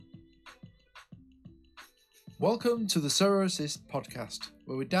Welcome to the Sorare podcast,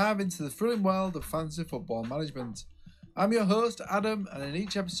 where we dive into the thrilling world of fantasy football management. I'm your host, Adam, and in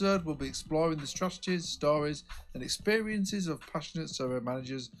each episode we'll be exploring the strategies, stories, and experiences of passionate Sorare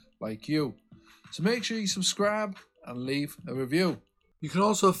managers like you. So make sure you subscribe and leave a review. You can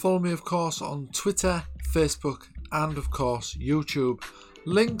also follow me, of course, on Twitter, Facebook, and of course, YouTube.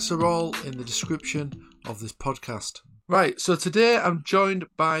 Links are all in the description of this podcast. Right, so today I'm joined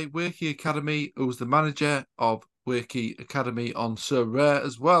by Wakey Academy, who's the manager of Wakey Academy on Sorare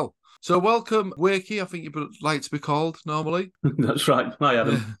as well. So welcome, Wakey, I think you would like to be called normally. That's right. Hi,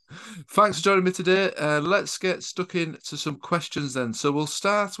 Adam. Thanks for joining me today. Let's get stuck into some questions then. So we'll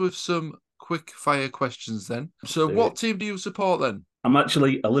start with some quick fire questions then. So what team do you support then? I'm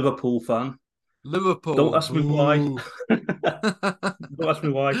actually a Liverpool fan. Liverpool. Don't ask me why. Don't ask me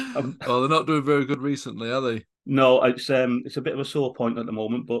why. Oh, they're not doing very good recently, are they? No, it's a bit of a sore point at the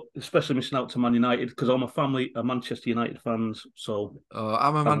moment, but especially missing out to Man United because all my family are Manchester United fans. So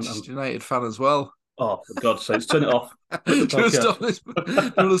I'm a Manchester United fan as well. Oh, for God's sake, turn it off. Do you want to stop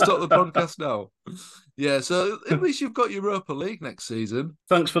the podcast now? Yeah, so at least you've got Europa League next season.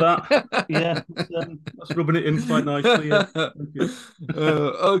 Thanks for that. Yeah, that's rubbing it in quite nicely. Yeah.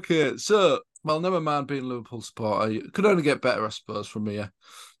 Okay, so, well, never mind being a Liverpool supporter. It could only get better, I suppose, from here.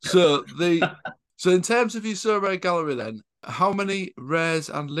 So, so in terms of your Sorare gallery then, how many rares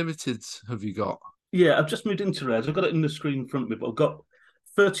and limiteds have you got? Yeah, I've just moved into rares. I've got it in the screen in front of me, but I've got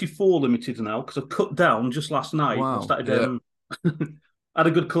 34 limited now because I've cut down just last night. Wow. I started. I had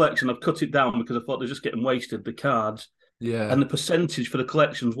a good collection. I've cut it down because I thought they're just getting wasted. The cards, and the percentage for the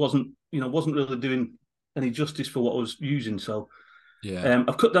collections wasn't really doing any justice for what I was using. So,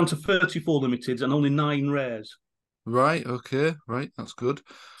 I've cut down to 34 limiteds and only 9 rares. Right. Okay. Right. That's good.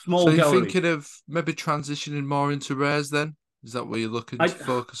 Small so gallery. You're thinking of maybe transitioning more into rares then? Is that where you're looking to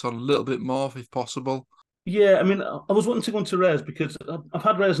focus on a little bit more, if possible? Yeah, I mean, I was wanting to go into rares because I've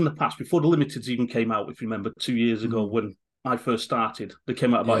had rares in the past before the limiteds even came out. If you remember, 2 years ago when I first started, they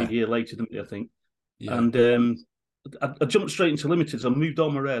came out about a year later, didn't they? I think. Yeah. And I jumped straight into limiteds. I moved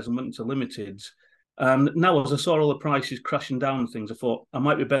all my rares and went into limiteds. And now, as I saw all the prices crashing down and things, I thought I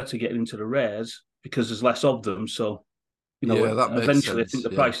might be better getting into the rares because there's less of them. So, that makes eventually, sense. I think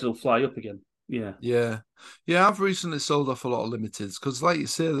the prices will fly up again. Yeah. I've recently sold off a lot of limiteds because, like you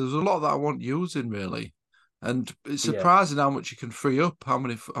say, there's a lot that I want using really. And it's surprising how much you can free up, how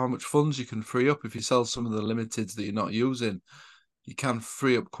much funds you can free up if you sell some of the limiteds that you're not using. You can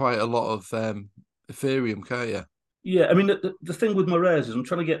free up quite a lot of Ethereum, can't you? Yeah, I mean the thing with my rares is I'm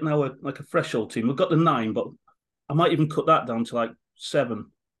trying to get now a threshold team. I've got the 9, but I might even cut that down to like 7.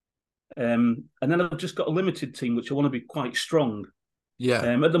 And then I've just got a limited team which I want to be quite strong. Yeah.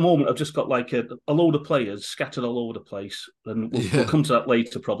 At the moment, I've just got like a load of players scattered all over the place, and we'll come to that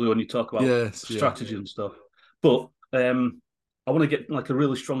later probably when you talk about strategy and stuff. But I want to get like a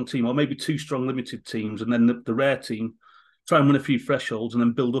really strong team, or maybe 2 strong limited teams, and then the rare team, try and win a few thresholds, and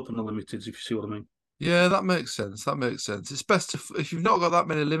then build up on the limiteds, if you see what I mean. Yeah, that makes sense. It's best to, if you've not got that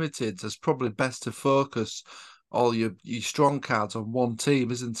many limiteds, it's probably best to focus all your strong cards on one team,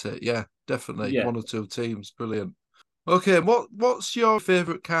 isn't it? Yeah, definitely. Yeah. 1 or 2 teams. Brilliant. Okay, what's your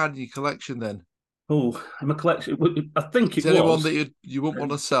favourite card in your collection then? Oh, my collection, I think Is there anyone that you wouldn't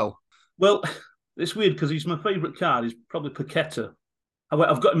want to sell? Well, it's weird because he's my favourite card. He's probably Paqueta.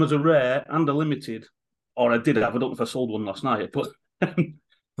 I've got him as a rare and a limited, or I did have. I don't know if I sold one last night, but it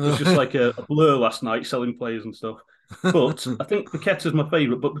was just like a blur last night selling players and stuff. But I think Paqueta's my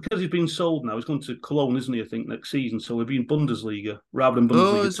favourite. But because he's been sold now, he's going to Cologne, isn't he? I think next season, so he'll be in Bundesliga rather than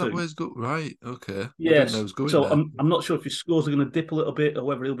Bundesliga 2. Oh, is that where he's going? Right, okay. Yes. So I'm not sure if his scores are going to dip a little bit, or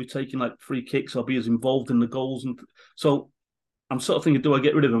whether he'll be taking like free kicks or be as involved in the goals. And so I'm sort of thinking, do I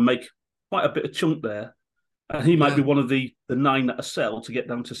get rid of him and make quite a bit of chunk there? And he might be one of the 9 that I sell to get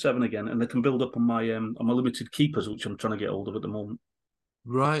down to 7 again, and they can build up on my limited keepers, which I'm trying to get hold of at the moment.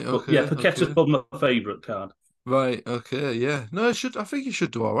 Right, okay. But yeah, Paqueta's probably my favourite card. Right, okay, yeah. No, I think he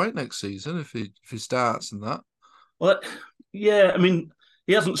should do all right next season if he starts and that. Well, yeah, I mean,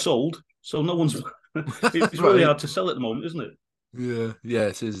 he hasn't sold, so no one's. It's really hard to sell at the moment, isn't it? Yeah,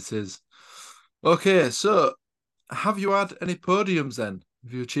 it is. Okay, so have you had any podiums then?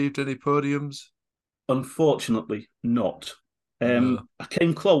 Have you achieved any podiums? Unfortunately, not. I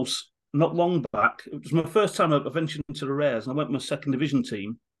came close not long back. It was my first time I ventured into the rares, and I went with my 2nd division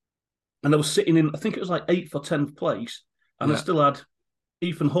team. And I was sitting in, I think it was like 8th or 10th place, and I still had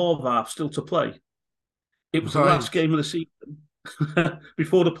Ethan Horvath still to play. It was the last game of the season.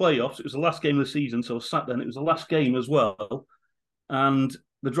 Before the playoffs, it was the last game of the season, so I sat there, and it was the last game as well, and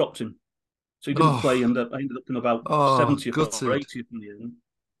they dropped him. So he didn't play, and I ended up in about 70th or 80th in the end.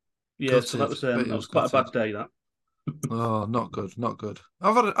 Yeah, so Gutted. Bet that he was was quite a gutted. bad day. That. Oh, not good, not good.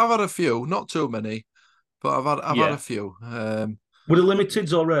 I've had a few, not too many, but I've had a Yeah. few. Were the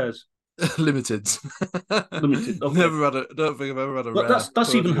limiteds or rares? Limited. Limited. Okay. Never had a. Don't think I've ever had a But rare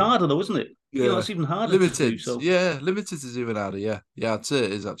that's even podium. harder though, isn't it? You know, Yeah, that's even harder to do. limited. So Yeah, limited is even harder. Yeah, yeah, I'd say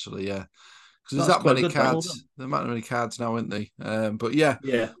it is actually. Yeah, because there's that's that quite many good. That well cards. done. There are that many cards now, aren't they? Yeah.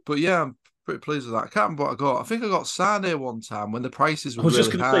 But yeah, I'm pretty pleased with that. I can't remember what I got. I think I got Sane one time when the prices I were was just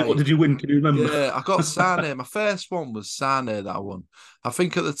really going to say, what high. did you win? Can you remember? Yeah, I got Sane. My first one was Sane that I won. I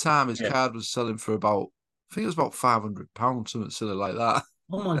think at the time his Yeah. card was selling for about, I think it was about £500, something silly like that.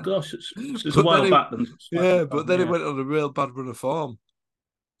 Oh my gosh, it's a But then while it, back then. yeah, but then it Yeah. went on a real bad run of form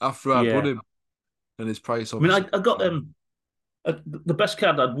after I'd won Yeah. him, and his price I mean, obviously I went got down. the best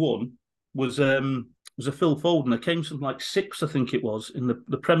card I'd won was a Phil Foden. I came from like sixth, I think it was, in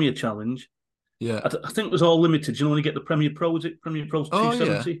the Premier Challenge. Yeah. I think it was all limited. You know, when you get the Premier Pro, is it Premier Pro's Oh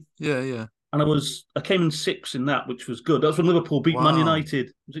yeah. 270? Yeah, yeah. And I came in sixth in that, which was good. That's when Liverpool beat Man Wow.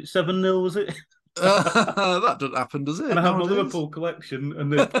 United. Was it 7-0, was it? That doesn't happen, does And it, I have my nowadays? Liverpool collection,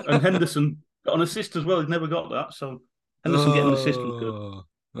 and Henderson got an assist as well. He'd never got that, so Henderson getting an assist was good. Oh.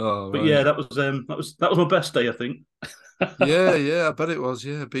 Oh, But yeah, right. that was my best day, I think, Yeah, yeah, I bet it was.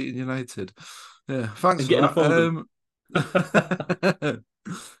 Yeah, beating United. Yeah, thanks and for getting a that. Foden.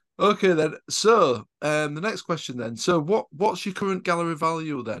 Okay then. So, the next question then. So, what's your current gallery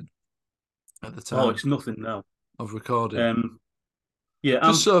value then at the Oh, time it's nothing now. of recording? Um, yeah,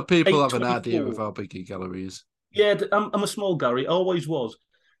 Just I'm so people have an idea of 824. how big your gallery is. Yeah, I'm a small gallery. I always was.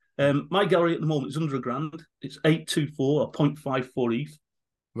 My gallery at the moment is under a grand. It's 824 or 0.54 ETH.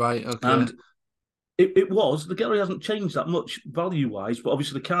 Right. Okay. And it was, the gallery hasn't changed that much value wise, but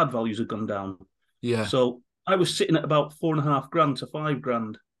obviously the card values have gone down. Yeah. So I was sitting at about 4.5 grand to 5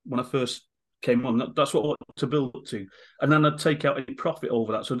 grand when I first came on. That's what I wanted to build up to. And then I'd take out a profit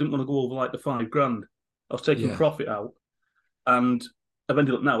over that. So I didn't want to go over like the 5 grand. I was taking Yeah. profit out. And I've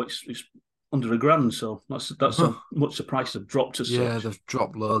ended up now, it's under a grand. So that's how much the prices have dropped as Yeah, such. they've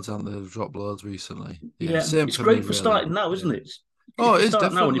dropped loads, haven't they? They've dropped loads recently. Yeah, Yeah, same it's for me, great for really. starting now, Yeah. isn't it? Oh, If it you is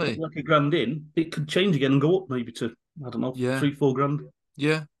start now and you put definitely. like a grand in, it could change again and go up maybe to, I don't know, Yeah. 3-4 grand.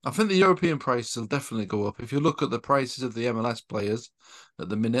 Yeah, I think the European prices will definitely go up. If you look at the prices of the MLS players at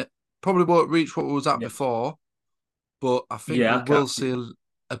the minute, probably won't reach what we was at Yeah, before, but I think yeah, we I can't. will see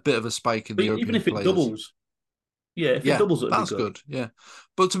a bit of a spike in the But even European if it players. doubles, yeah, if it Yeah, doubles, it'd be that's good. good. Yeah,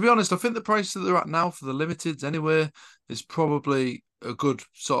 but to be honest, I think the price that they're at now for the limiteds anyway is probably a good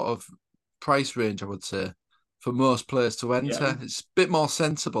sort of price range, I would say, for most players to Yeah, enter. It's a bit more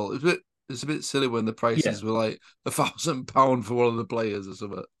sensible. It's a bit silly when the yeah, prices were like £1,000 for one of the players or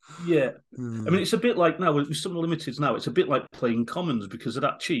something. yeah. I Hmm. mean, it's a bit like now with some of the limiteds now. It's a bit like playing commons because they're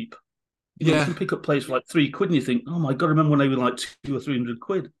that cheap. You know, you Yeah, can pick up players for like 3 quid, and you think, oh my god, I remember when they were like 200 or 300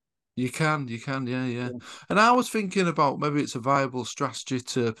 quid. yeah, yeah. Yeah, And I was thinking about maybe it's a viable strategy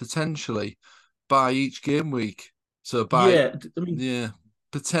to potentially buy each game week. So buy, yeah. I mean, yeah,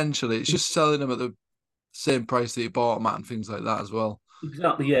 potentially. It's just selling them at the same price that you bought them at and things like that as well.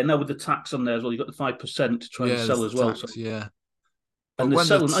 exactly. Yeah. Now with the tax on there as well, you got the 5% to try and Yeah, there's sell the as well. So tax, yeah. But and the when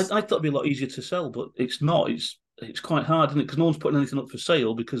the selling, I thought it'd be a lot easier to sell, but it's not. It's quite hard, isn't it? Because no one's putting anything up for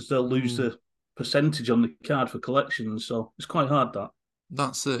sale because they'll lose mm, the percentage on the card for collections. So it's quite hard that.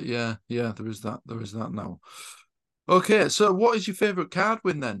 that's it, yeah, yeah, there is that now. Okay, so what is your favourite card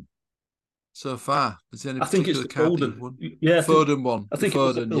win then so far? Is there any I think it's particular the card that you've Foden. won? Yeah, Foden one. I The think it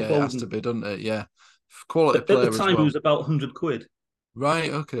was the Foden, Phil yeah, it has Foden. to be, doesn't it? Yeah. Quality At the player as time, he well. was about 100 quid. Right,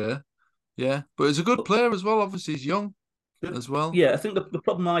 okay. Yeah. But he's a good But player as well. Obviously, he's young as well. yeah, I think the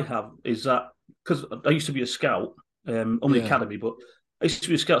problem I have is that because I used to be a scout on the Yeah. academy, but I used to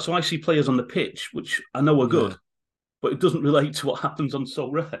be a scout, so I see players on the pitch which I know are Yeah. good, but it doesn't relate to what happens on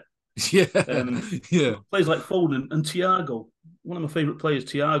So Rare. Yeah. Yeah. Players like Foden and Thiago, one of my favourite players,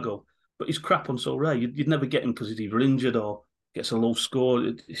 Thiago, but he's crap on So Rare. You'd never get him because he's either injured or gets a low score.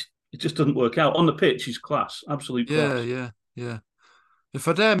 It just doesn't work out. On the pitch, he's class, absolute Yeah. class. Yeah. Yeah. If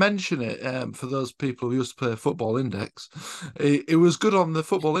I dare mention it, for those people who used to play Football Index, he was good on the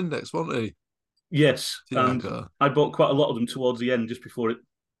Football Index, wasn't he? Yes, and Tiago. I bought quite a lot of them towards the end, just before it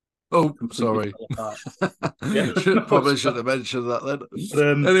Oh, completely sorry. fell apart. Yeah, no, Probably it's should fine. have mentioned that then.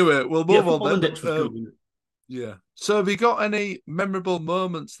 But Anyway, we'll yeah, move on Football then. Index was good. Yeah. So have you got any memorable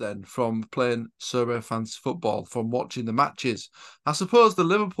moments then from playing Sorare Fantasy Football, from watching the matches? I suppose the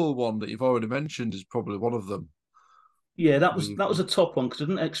Liverpool one that you've already mentioned is probably one of them. Yeah, that Where was you've that was a top one because I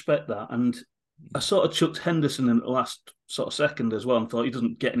didn't expect that, and I sort of chucked Henderson in at the last sort of second as well, and thought he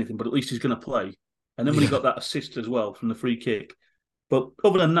doesn't get anything, but at least he's going to play. And then when he yeah, got that assist as well from the free kick. But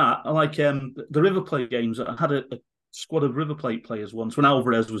other than that, I like the River Plate games. I had squad of River Plate players once when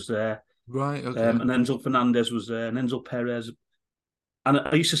Alvarez was there, Right. Okay. and Enzo Fernandez was there, and Enzo Perez. And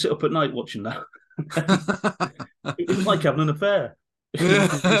I used to sit up at night watching that. It was like having an affair, because you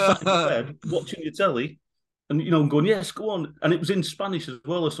sat in the Yeah. bed watching your telly, and going, yes, go on, and it was in Spanish as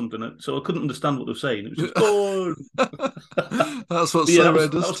well or something, so I couldn't understand what they were saying. It was just go on. That's what But yeah, Sorare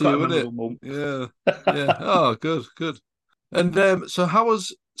that does was to quite a you, isn't it? memorable moment. Yeah. Yeah. Oh, good. Good. And so, how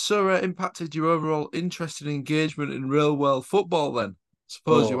has Sorare impacted your overall interest and engagement in real world football? Then,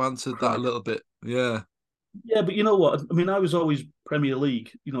 suppose you Oh answered that a Christ. little bit. Yeah. Yeah, but you know what? I mean, I was always Premier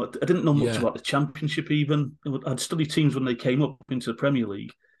League. I didn't know much Yeah. about the Championship even. I'd studied teams when they came up into the Premier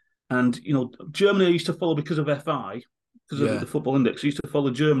League. And, Germany I used to follow because of FI, because of Yeah. the Football Index. I used to follow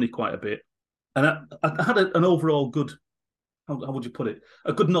Germany quite a bit. And I had an overall good, how would you put it?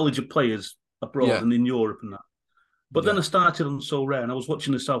 A good knowledge of players abroad Yeah. and in Europe and that. But then Yeah. I started on So Rare and I was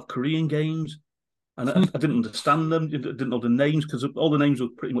watching the South Korean games. And I didn't understand them. I didn't know the names because all the names were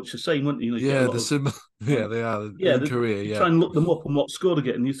pretty much the same, weren't they? You get a Yeah. lot The of sim. Yeah, they are yeah. in Korea. You Yeah. try and look them up and what score to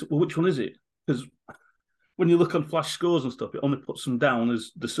get, and you think, well, which one is it? Because when you look on flash scores and stuff, it only puts them down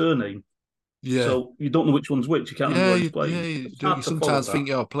as the surname, Yeah. so you don't know which one's which. You can't remember Yeah. where he's playing. You It's do. You hard to follow sometimes that. think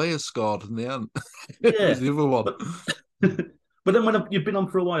your players scored and they haven't. It was Yeah, the other one. but but then when you've been on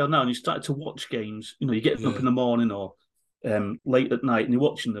for a while now and you started to watch games, you're getting up Yeah. in the morning or late at night and you're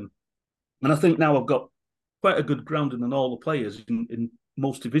watching them. And I think now I've got quite a good grounding on all the players in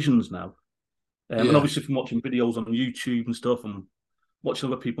most divisions now. And Yeah. obviously from watching videos on YouTube and stuff and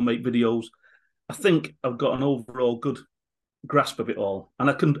watching other people make videos, I think I've got an overall good grasp of it all.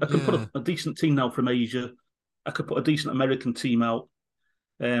 And I can put Yeah. a decent team now from Asia. I could put a decent American team out.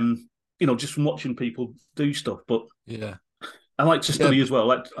 Just from watching people do stuff. But Yeah. I like to Yeah. study as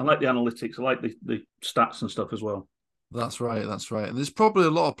well. I like the analytics. I like the stats and stuff as well. That's right. That's right. And there's probably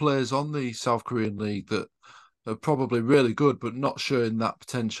a lot of players on the South Korean league that are probably really good, but not showing that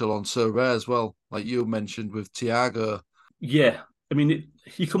potential on so rare as well. Like you mentioned with Thiago. Yeah. I mean,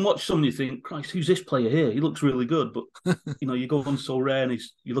 you can watch some and you think, Christ, who's this player here? He looks really good. But, you go on So Rare and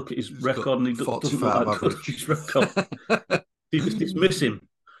you look at his He's got record and he doesn't look 45 that good. average. His record. It's missing.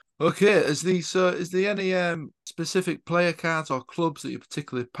 Okay, is there any specific player cards or clubs that you're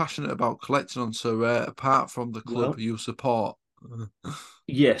particularly passionate about collecting on so rare, apart from the club Well, you support?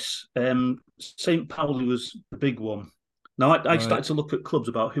 yes. St. Pauli was the big one. Now I Right. started to look at clubs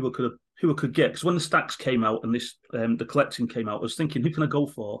about who I could get, because when the stacks came out and this the collecting came out, I was thinking, who can I go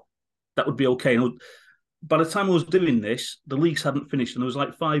for? That would be okay. And by the time I was doing this, the leagues hadn't finished and there was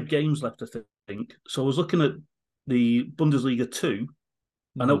like 5 games left, I think. So I was looking at the Bundesliga 2,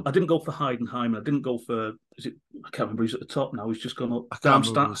 and Hmm. I didn't go for Heidenheim. I didn't go for, is it? I can't remember. He's at the top now. He's just gone up. I can't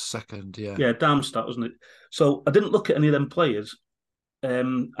remember Darmstadt. his second. Yeah. Yeah, Darmstadt, wasn't it? So I didn't look at any of them players.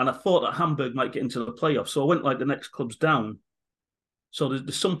 And I thought that Hamburg might get into the playoffs. So I went like the next clubs down. So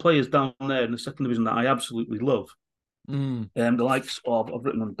there's some players down there in the second division that I absolutely love. Mm. The likes of, I've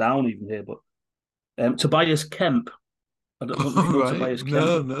written them down even here, but Tobias Kemp. I don't know if All you know right. Tobias Kemp.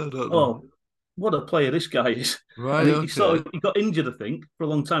 No, no, don't know. Oh, what a player this guy is! Right. And Okay. he got injured, I think, for a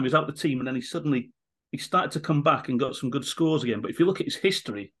long time. He was out the team, and then he started to come back and got some good scores again. But if you look at his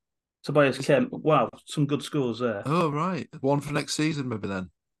history, Tobias Is- Kemp, wow, some good scores there. Oh, right. One for next season, maybe then.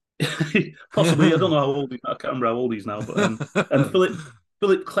 Possibly, I don't know how old I can't remember how old he's now, but and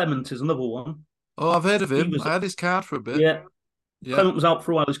Philip Clement is another one. Oh, I've heard of He him. was I had his card for a bit. Yeah, Yeah. Clement was out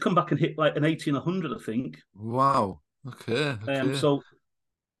for a while. He's come back and hit like an 80 and 100, I think. Wow. Okay. Okay. So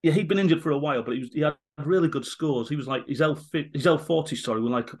yeah, he'd been injured for a while, but he had really good scores. He was like his L40, sorry, were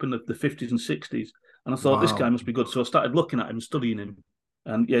like up in the 50s and 60s. And I thought this guy Wow. must be good. So I started looking at him and studying him.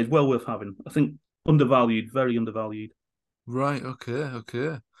 And yeah, he's well worth having. I think undervalued, very undervalued. Right. Okay.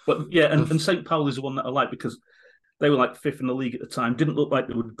 Okay. But yeah, So, and St. Paul is the one that I like because they were like fifth in the league at the time. Didn't look like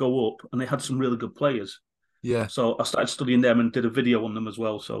they would go up, and they had some really good players. yeah. So I started studying them and did a video on them as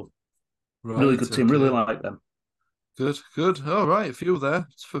well. So really Right. good team. Really Okay. like them. Good. Good. All right. A few there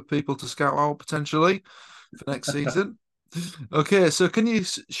for people to scout out potentially for next season. Okay. So, can you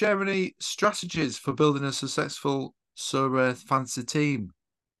share any strategies for building a successful Sorare fantasy team?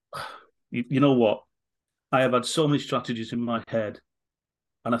 You know what? I have had so many strategies in my head,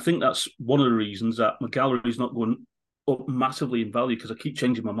 and I think that's one of the reasons that my gallery is not going up massively in value because I keep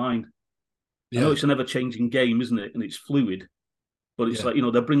changing my mind. I know Yeah. it's an ever-changing game, isn't it? And it's fluid, but it's Yeah. like,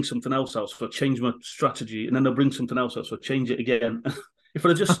 they'll bring something else out, so I change my strategy, and then they'll bring something else out, so I change it again. If I'd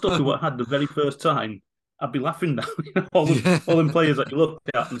have just stuck with what I had the very first time, I'd be laughing now. Yeah. All them players that you look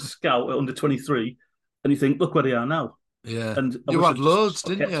at and scout at under 23, and you think, look where they are now. Yeah. And I You wish had I'd just loads,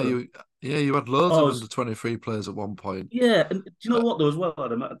 sort of didn't kept you? them. You had loads Oh, of under 23 players at one point. yeah, and do you know Uh, what though as well,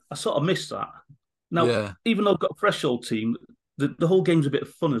 Adam? I sort of missed that Now, Yeah. even though I've got a threshold team, the whole game's a bit of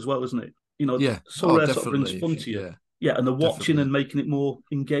fun as well, isn't it? Yeah. So Oh, rare sort of brings definitely. fun to you. Yeah. Yeah, and the watching Definitely. and making it more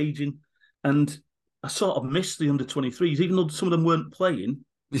engaging. And I sort of missed the under 23s, even though some of them weren't playing.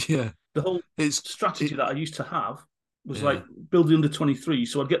 Yeah. The whole It's strategy it. that I used to have was Yeah. like building under 23.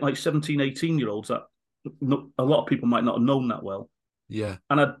 So I'd get like 17, 18-year-olds that a lot of people might not have known that well. Yeah.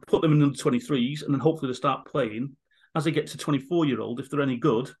 And I'd put them in under 23s and then hopefully they start playing. As they get to 24-year-old, if they're any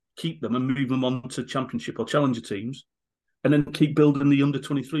good, keep them and move them on to championship or challenger teams and then keep building the under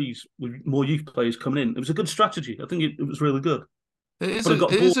 23s with more youth players coming in. It was a good strategy. I think it was really good. But I It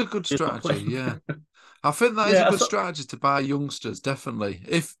got is bored a good of not strategy. playing. Yeah. I think that is a Yeah, I good thought, strategy to buy youngsters, definitely.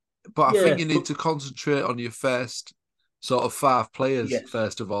 But I think yeah, you need but to concentrate on your first sort of 5 players, yes.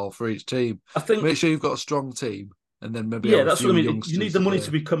 first of all, for each team. I think, Make sure you've got a strong team and then maybe yeah, have a that's what few I mean. You need the youngsters. money Yeah.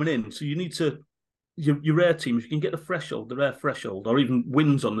 to be coming in. So you need to, your rare teams, you can get the rare threshold, or even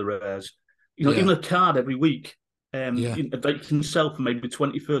wins on the rares. Even Yeah. a card every week Yeah. that you can sell for maybe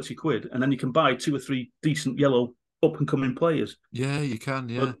 20, 30 quid, and then you can buy 2 or 3 decent yellow up and coming players. Yeah, you can.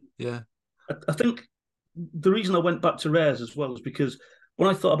 Yeah. But Yeah. I think the reason I went back to rares as well is because when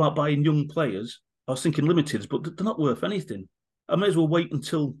I thought about buying young players, I was thinking limiteds, but they're not worth anything. I may as well wait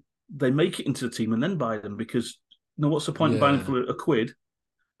until they make it into the team and then buy them because what's the point of buying Yeah. for a quid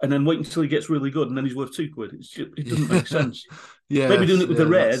and then wait until he gets really good and then he's worth 2 quid? It doesn't make Yeah. sense. Maybe doing Yes. it with the Yeah.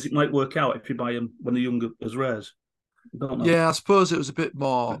 rares, it might work out if you buy them when they're younger as rares. I don't know. Yeah. I suppose it was a bit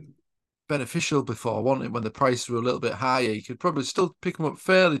more beneficial before, wasn't it? When the prices were a little bit higher, you could probably still pick them up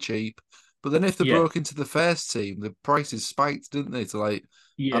fairly cheap. But then if they Yeah, broke into the first team, the prices spiked, didn't they? To like, I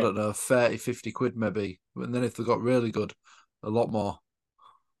yeah, don't know, 30, 50 quid maybe. And then if they got really good, a lot more.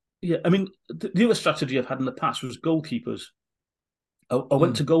 yeah. I mean, the other strategy I've had in the past was goalkeepers. I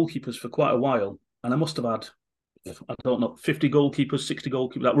went Mm, to goalkeepers for quite a while, and I must have had, I don't know, 50 goalkeepers, 60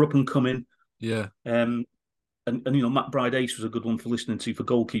 goalkeepers that were up and coming. yeah, Um, and Matt Bride Ace was a good one for listening to for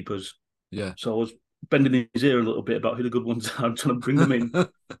goalkeepers. yeah. So I was bending his ear a little bit about who the good ones are, and trying to bring them in.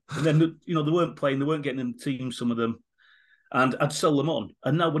 And then they weren't playing, they weren't getting in the team, some of them, and I'd sell them on.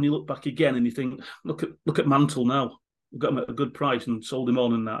 And now when you look back again and you think, look at Mantle now, we got him at a good price and sold him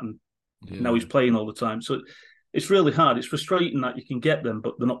on and that, and now Yeah. he's playing all the time. So it's really hard. It's frustrating that you can get them,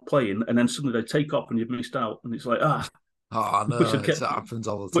 but they're not playing, and then suddenly they take off and you've missed out. And it's like, Oh, wish no, I'd it kept them. happens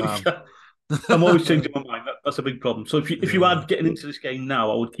all the But time. yeah, I'm always changing my mind. That's a big problem. So if you Yeah. are getting into this game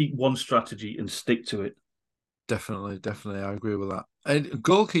now, I would keep one strategy and stick to it. Definitely, definitely. I agree with that. And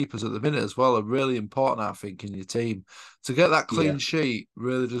goalkeepers at the minute as well are really important, I think, in your team. To get that Yeah, clean sheet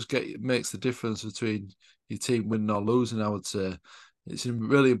really just makes the difference between your team winning or losing, I would say. It's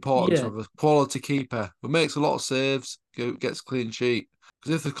really important to yeah, have a quality keeper who makes a lot of saves, gets clean sheet.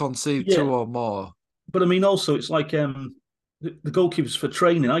 Because if they concede yeah. two or more, But I mean, also it's like the goalkeepers for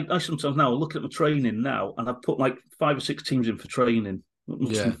training. I sometimes now look at my training now, and I've put like 5 or 6 teams in for training. It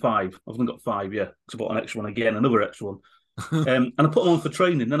must have yeah. been 5. I've only got 5. Yeah, because I bought an extra one again, another extra one. And I put them on for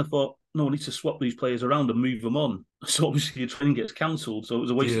training. Then I thought, no, I need to swap these players around and move them on. So obviously your training gets cancelled. So it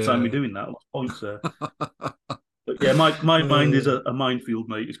was a waste of time me Yeah. doing that. Lots of points there. But yeah, my mind is Uh, a minefield,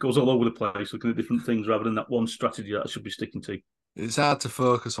 mate. It goes all over the place, looking at different things rather than that one strategy that I should be sticking to. it's hard to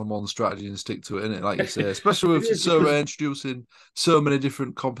focus on one strategy and stick to it, isn't it? Like you say, especially It with is because Sorare introducing so many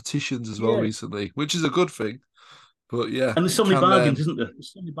different competitions as well yeah, recently, which is a good thing. But yeah, and there's so it many can. bargains, isn't there?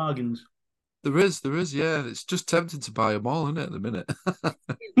 There's so many bargains. There is. Yeah, it's just tempting to buy them all, isn't it? At the minute.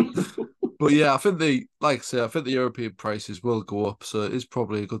 But yeah, I think like I say, I think the European prices will go up, so it is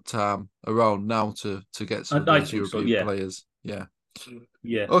probably a good time around now to get some of I those think so. European Yeah, players. Yeah.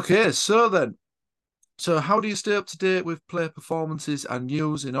 yeah, Okay, so then, so how do you stay up to date with player performances and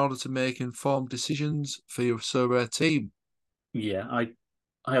news in order to make informed decisions for your Sorare team? yeah. I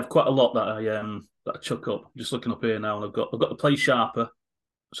have quite a lot that I chuck up. Just looking up here now, and I've got the play sharper,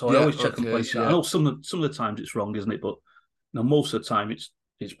 so I Yeah. always check and Okay. play sharp. I Yeah. know some of the times it's wrong, isn't it? But most of the time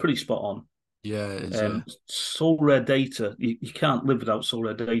it's pretty spot on. Yeah. It is. Yeah. Soul rare data, you can't live without soul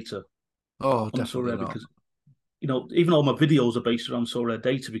rare data Oh, on soul definitely rare not. because even all my videos are based around soul rare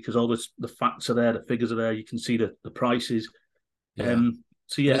data because all the facts are there, the figures are there, you can see the prices. Yeah. So And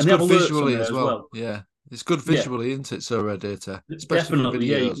yeah, it's and they have good alerts on visually there as as well. well. Yeah. It's good Yeah, visually, isn't it? Sorare data, especially for definitely.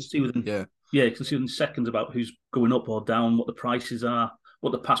 Yeah, you can videos. see within Yeah. you can see within seconds about who's going up or down, what the prices are,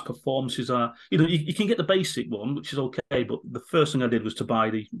 what the past performances are. You can get the basic one, which is okay, but the first thing I did was to buy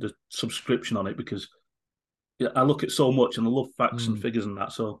the subscription on it because I look at so much and I love facts and Mm, figures and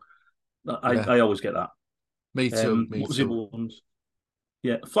that. So yeah. I always get that. Me too. Me What was the too. other ones?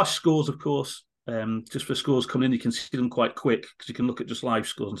 Yeah, flash scores, of course. Just for scores coming in, you can see them quite quick because you can look at just live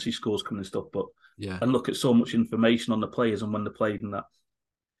scores and see scores coming and stuff. But Yeah. and look at so much information on the players and when they played and that.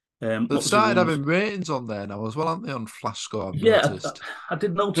 They've What was the started ones? having ratings on there now as well, haven't they, on Flash Score, I've Yeah, noticed. I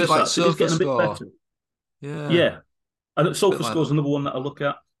did A bit notice like that. So it is Sofa getting a bit Score. better. Yeah, Yeah, and bit Sofa like Score is that. another one that I look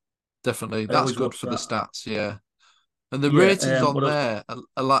at. Definitely. I That's always good watch for the that. stats, yeah. And the Yeah. ratings on What else? there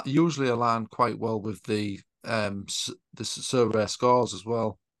usually align quite well with the so rare scores as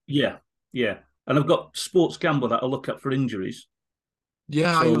well. Yeah, yeah. And I've got Sports Gambler that I look at for injuries.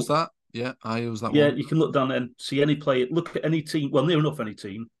 Yeah, I use So that. Yeah, I use that yeah, one. you can look down there and see any player, look at any team, well, near enough any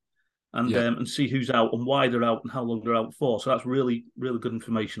team, Yeah, and see who's out and why they're out and how long they're out for. So that's really, really good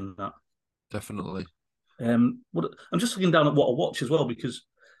information. That definitely. I'm just looking down at what I watch as well because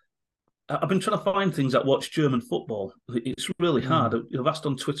I've been trying to find things that watch German football. It's really hard. Mm, I've asked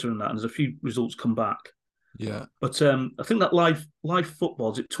on Twitter and that, and there's a few results come back. yeah. But I think that live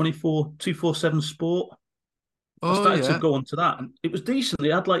football is it 247 Sport. I Oh started to yeah, go on to that, and it was decent.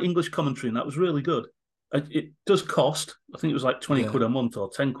 It had like English commentary, and that was really good. It does cost. I think it was like 20 yeah. quid a month or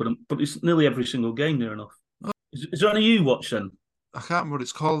 10 quid, but it's nearly every single game near enough. Oh, Is there any you watch then? I can't remember what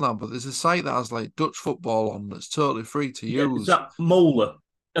it's called now, but there's a site that has like Dutch football on that's totally free to Yeah, is use. that Mola?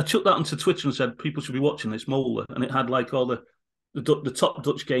 I took that onto Twitter and said people should be watching this Mola, and it had like all the top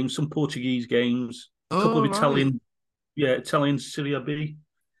Dutch games, some Portuguese games, a couple of Oh right. Italian Serie B.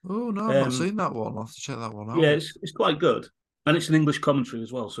 Oh no, I've not Um, seen that one. I'll have to check that one yeah, out. it's quite good, and it's an English commentary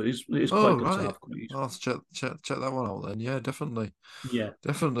as well, so it is Oh quite good to right. have. Quite I'll useful. have to check that one out then. Yeah, definitely. Yeah.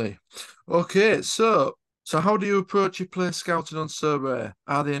 Definitely. Okay, so how do you approach your player scouting on Sorare?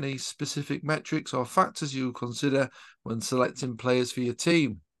 Are there any specific metrics or factors you consider when selecting players for your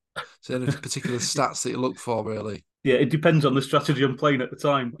team? So any particular stats that you look for, really? Yeah, it depends on the strategy I'm playing at the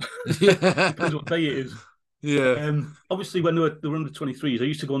time. Yeah. Depends what day it is. Yeah. Obviously, when they were under 23s, I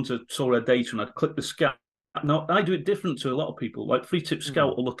used to go into Sorare Data and I'd click the scout. Now, I do it different to a lot of people. Like Free Tip Hmm.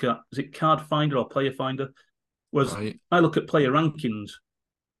 Scout will look at, is it Card Finder or Player Finder? Whereas Right. I look at player rankings.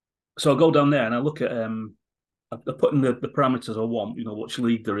 So I go down there and I look at, I put in the parameters I want, which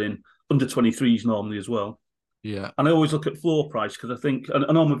league they're in, under 23s normally as well. Yeah. And I always look at floor price because I think, and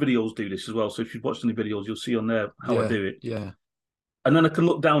all my videos do this as well. So if you've watched any videos, you'll see on there how I Yeah. do it. Yeah. And then I can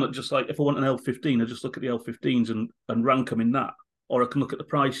look down at just like if I want an L15, I just look at the L15s and rank them in that, or I can look at the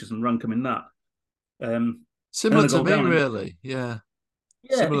prices and rank them in that. And Similar then I to go me, down and really. Yeah.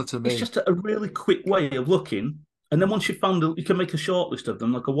 yeah, Similar to it's me. just a really quick way of looking. And then once you've found, you can make a short list of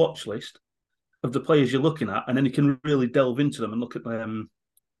them, like a watch list of the players you're looking at, and then you can really delve into them and look at them.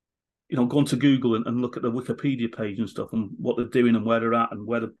 Go onto Google and look at the Wikipedia page and stuff and what they're doing and where they're at and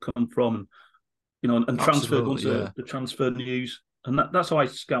where they've come from, and and transfer go Absolutely. into Yeah. the transfer news, and that's how I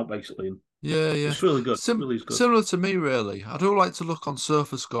scout basically. And Yeah. Yeah. it's really good, really is good. Similar to me, really. I do like to look on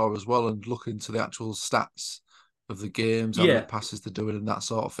Surfer Score as well and look into the actual stats of the games, how many Yeah, passes they're doing, and that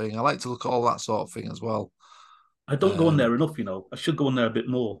sort of thing. I like to look at all that sort of thing as well. I don't go on Um, there enough. I should go on there a bit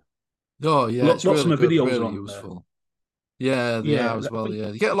more. oh yeah, it's Lots really of my good, videos are really on there. useful. Yeah, they Yeah, are as I well. think Yeah,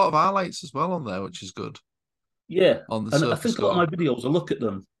 you get a lot of highlights as well on there, which is good yeah, on the and I Surfer think a lot of my Score. videos I look at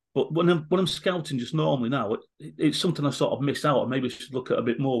them, but when I'm scouting just normally now, it's something I sort of miss out. And maybe I should look at a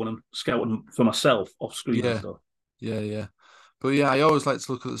bit more when I'm scouting for myself off screen and Yeah, stuff. yeah, yeah. But yeah, I always like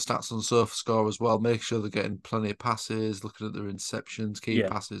to look at the stats on Surfer Score as well. Make sure they're getting plenty of passes, looking at their interceptions, key Yeah,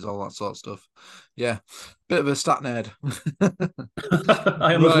 passes, all that sort of stuff. Yeah, bit of a stat nerd.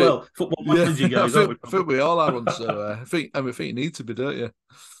 I am as Right. well. Football Yeah, manager guys, aren't we? I think Probably. we all are on so I think you need to be, don't you?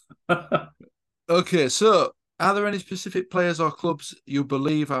 Okay, so are there any specific players or clubs you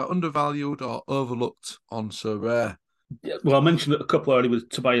believe are undervalued or overlooked on So Rare? Yeah, well, I mentioned it a couple earlier with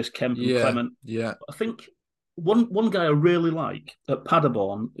Tobias Kemp and Yeah, Clement. yeah. I think one guy I really like at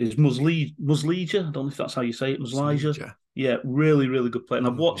Paderborn is Muslija. I don't know if that's how you say it, Muslija. Sneeger. Yeah, really, really good player. And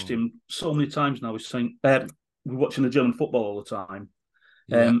I've watched Paderborn. him so many times now. He's saying we're watching the German football all the time.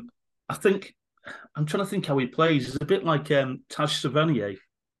 Yeah. I think I'm trying to think how he plays. He's a bit like Taj Savanier.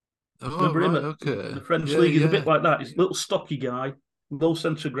 Oh, Remember him right, in okay. the French Yeah, league? He's a bit yeah. like that. He's a little stocky guy, low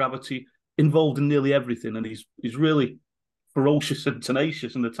centre of gravity, involved in nearly everything, and he's really ferocious and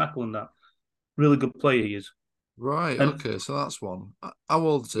tenacious in the tackle and that. Really good player he is. Right, And okay, so that's one. How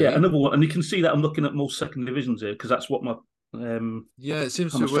old is yeah, he? another one, and you can see that I'm looking at most second divisions here because that's what Yeah, it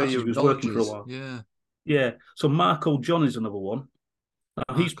seems how to my be where strategy your was knowledge working for a is. while. Yeah. Yeah, so Marco John is another one.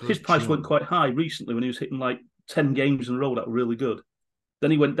 Marco His price went John. quite high recently when he was hitting like 10 games in a row that were really good.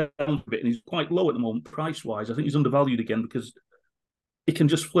 Then he went down a bit, and he's quite low at the moment price wise. I think he's undervalued again because he can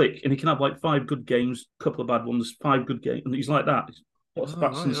just flick and he can have like 5 good games, a couple of bad ones, 5 good games, and he's like that. What's Oh,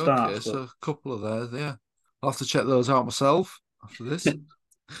 bats right, and okay. starts, but So a couple of there, yeah. I'll have to check those out myself after this.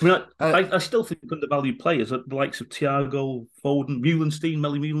 I mean, Uh, I still think undervalued players, the likes of Thiago, Foden, Meulenstein,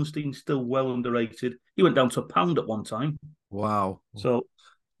 Melly Meulenstein, still well underrated. He went down to £1 at one time. wow. So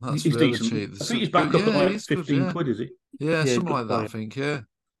That's He's really decent. cheap. I think he's But back up at yeah, like he's good. 15 Yeah, quid, is he? yeah, Yeah, something good like that. I player. think. Yeah,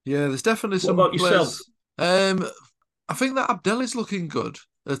 yeah. There's definitely What some about yourself? players. I think that Abdelli's looking good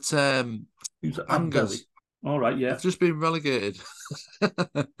at Who's Abdelli? Angers. All right, They've yeah. just been relegated,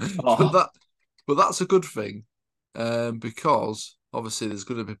 but Oh, that's a good thing, because obviously there's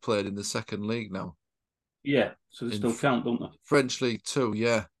going to be played in the second league now yeah. So they in still count, don't they? French League Two.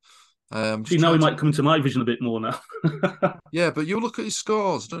 Yeah, See, just now he trying to. might come into my vision a bit more now. Yeah, but you look at his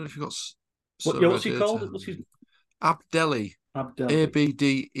scores. I don't know if you got What? Yeah, Sorare what's he called? data. What's his Abdelli,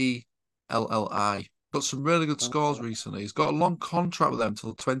 Abdelli? Abdelli. Got some really good scores recently. He's got a long contract with them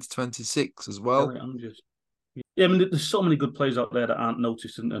till 2026 as well. Abdelli Angers. Yeah, I mean, there's so many good players out there that aren't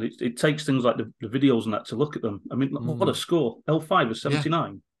noticed, and it takes things like the videos and that to look at them. I mean, what a Mm, score! L5 was yeah,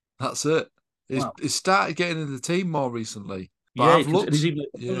 79. that's it. Wow. He's started getting in the team more recently, but Yeah, I've and looked. he's even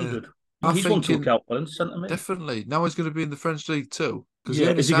at Yeah, 100. I He's one think to look in out for, and sent him in. definitely now he's going to be in the French league too because he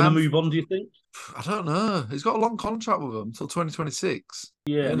Yeah, only is he going to signed. move on? Do you think? I don't know. He's got a long contract with them until 2026.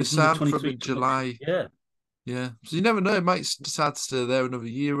 Yeah, He and only he's number signed from 23 in to next. July. Yeah, Yeah, so you never know. He might decide to stay there another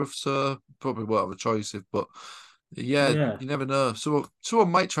year or so. Probably won't have a choice if, but yeah, yeah. you never know.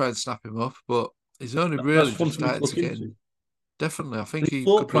 Someone might try and snap him up, but he's only really That's one just for me to started to look get into. in. Definitely, I think And his he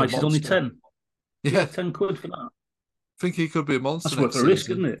floor could be a price is only monster. 10. Yeah, Yeah, I 10 quid for that. think he could be a monster That's worth next a risk,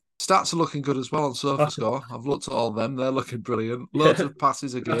 season. isn't it? Stats are looking good as well on I SofaScore. I've looked at all of them; they're looking brilliant. Yeah, Loads of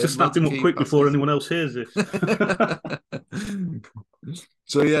passes a I have to game, snap loads him of up key quick before passes. anyone else hears this.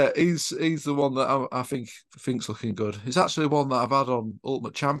 So yeah, he's the one that I think's looking good. He's actually one that I've had on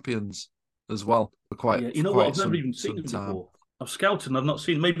Ultimate Champions as well for Yeah, you know what? quite I've never even seen some him time. before. I've scouted and I've not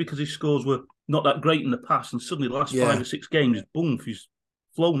seen him, maybe because his scores were not that great in the past, and suddenly the last five Yeah, or six games, boom, he's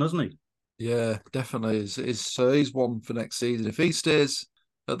flown, hasn't he? yeah, definitely is. So he's one for next season. If he stays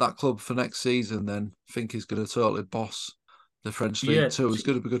at that club for next season, then I think he's going to totally boss the French League Yeah, too. He's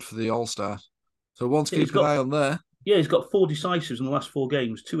going to be good for the All Star. So one to yeah, he's keep an got eye on there. yeah, he's got 4 decisives in the last 4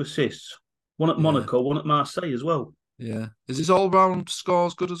 games, 2 assists, one at Yeah, Monaco, one at Marseille as well. yeah. Is his all round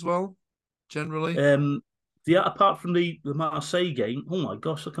scores good as well? Generally, Apart from the Marseille game, oh my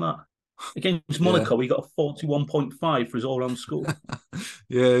gosh, look at that. Against yeah. Monaco, he got a 41.5 for his all round score.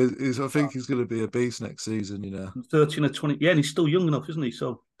 Yeah, I think he's going to be a beast next season. 13 or 20. Yeah, and he's still young enough, isn't he?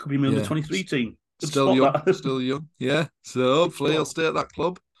 So could be in the under Yeah, 23 team. Good still spot young, that. still young. Yeah, so Good hopefully he'll spot. stay at that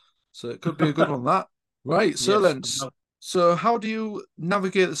club. So it could be a good one. That right. So Yes. then, so how do you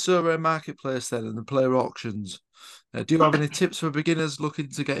navigate the Sorare marketplace then and the player auctions? Do you have any tips for beginners looking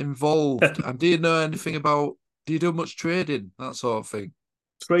to get involved? And do you know anything about? Do you do much trading, that sort of thing?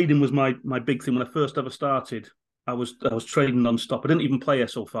 Trading was my big thing when I first ever started. I was trading non-stop. I didn't even play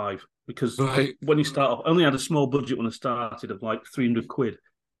SO5 because Right. when you start off, I only had a small budget when I started of like 300 quid.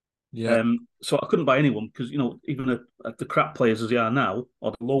 Yeah. So I couldn't buy anyone because even at the crap players as they are now,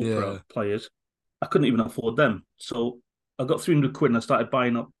 or the low pro Yeah. players, I couldn't even afford them. So I got 300 quid and I started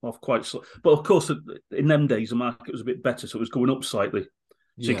buying up off quite slow. But of course, in them days the market was a bit better, so it was going up slightly,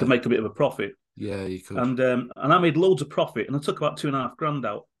 so you could Yeah. make a bit of a profit. Yeah. You could. And I made loads of profit, and I took about 2.5 grand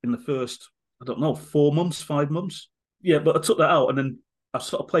out in the first, I don't know, 4 months, 5 months. Yeah, but I took that out, and then I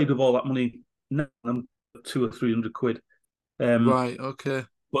sort of played with all that money. Now I'm 200 or 300 quid. Right. Okay.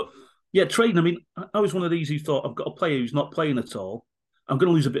 But yeah, trading. I mean, I was one of these who thought I've got a player who's not playing at all. I'm going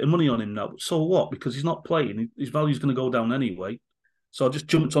to lose a bit of money on him now. So what? Because he's not playing, his value's going to go down anyway. So I just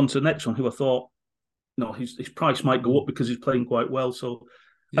jumped onto the next one, who I thought, his price might go up because he's playing quite well. So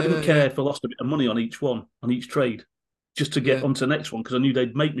I Yeah. didn't care Yeah. if I lost a bit of money on each one, on each trade, just to get Yeah. onto the next one because I knew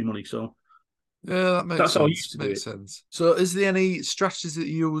they'd make me money. So Yeah, that makes that's how I sense. used to do Makes it. sense. So, is there any strategies that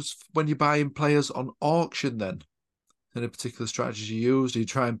you use when you're buying players on auction then? Any particular strategies you use? Do you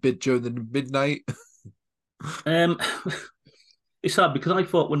try and bid during the midnight? Um, it's hard because I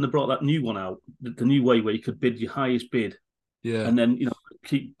thought when they brought that new one out, the new way where you could bid your highest bid Yeah. and then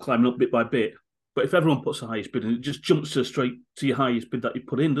keep climbing up bit by bit. But if everyone puts the highest bid in, it just jumps straight to your highest bid that you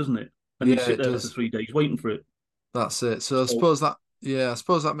put in, doesn't it? And you Yeah, sit it there for does. 3 days waiting for it. That's it. So So I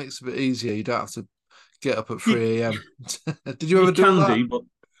suppose that makes it a bit easier. You don't have to get up at you 3 a.m. Did you you ever do can that? do, but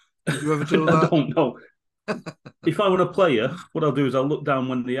Did you ever do I that? don't know. If I want a player, what I'll do is I'll look down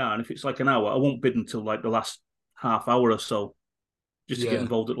when they are, and if it's like an hour, I won't bid until like the last half hour or so, just to get Yeah.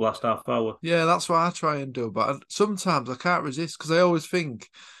 involved at the last half hour. Yeah, that's what I try and do. But sometimes I can't resist because I always think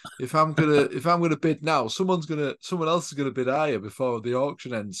if I'm gonna bid now, someone else is gonna bid higher before the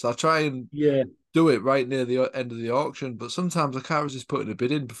auction ends. So I try and Yeah, do it right near the end of the auction. But sometimes I can't resist putting a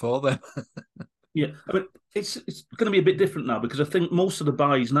bid in before then. yeah. I mean, it's going to be a bit different now because I think most of the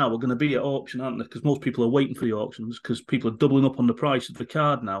buys now are going to be at auction, aren't they? Because most people are waiting for the auctions because people are doubling up on the price of the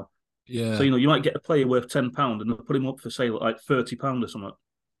card now. So Yeah, you might get a player worth £10 and they'll put him up for sale at like £30 or something.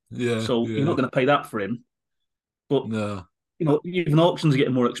 Yeah, So you're yeah. not going to pay that for him. But No. even auctions are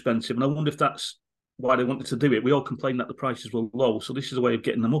getting more expensive, and I wonder if that's why they wanted to do it. We all complained that the prices were low, so this is a way of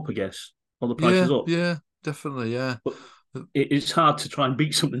getting them up, I guess, or the prices Yeah, up. yeah, definitely, yeah. But it's hard to try and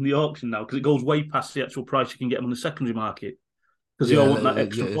beat something in the auction now because it goes way past the actual price you can get them on the secondary market. Because they all Yeah, want that yeah,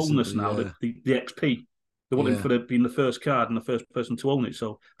 extra bonus instantly, now, yeah. the XP. They want him Yeah. for being the first card and the first person to own it.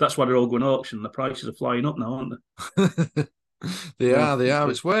 So that's why they're all going auction. The prices are flying up now, aren't They they? are, they are.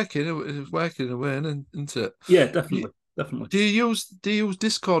 It's working. It's working in a way, isn't it? Yeah, You, definitely, definitely. do you use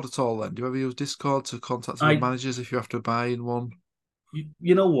Discord at all then? Do you ever use Discord to contact other I, managers if you have to buy in one?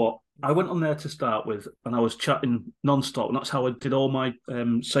 you know what? I went on there to start with, and I was chatting non-stop, and that's how I did all my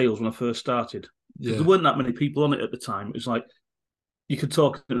sales when I first started. Because there Yeah, weren't that many people on it at the time. It was like you could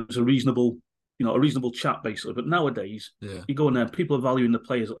talk. It was a reasonable chat basically. But nowadays, yeah. you go in there, people are valuing the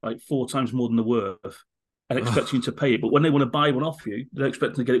players at like 4 times more than they're worth, and expecting you to pay it. But when they want to buy one off you, they're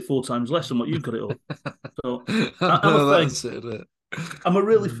expecting to get it 4 times less than what you've got it up. So I I'm a know fair, that's it, isn't it? I'm a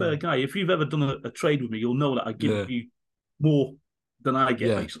really fair guy. If you've ever done a trade with me, you'll know that I give Yeah, you more than I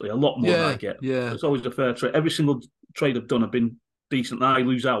get, yeah, basically, a lot more than I yeah, get. So yeah, it's always a fair trade. Every single trade I've done, I've been decent. And I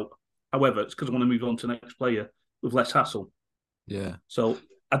lose out. However, it's because I want to move on to the next player with less hassle. yeah. So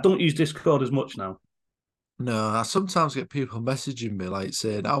I don't use Discord as much now. No, I sometimes get people messaging me like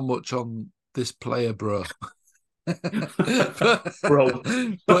saying, "How much on this player, bro?" but, Bro.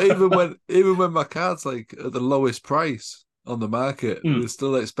 but even when my card's like at the lowest price on the market, Mm, they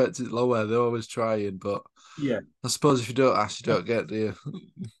still expect it lower. They're always trying, but yeah. I suppose if you don't ask, you don't get, do you?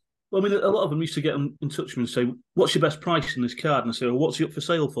 Well, I mean, a lot of them used to get in touch with me and say, "What's your best price in this card?" And I say, "Well, what's it up for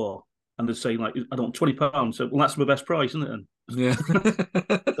sale for?" And they'd say, "Like, I don't £20." So, well, that's my best price, isn't it? And Yeah.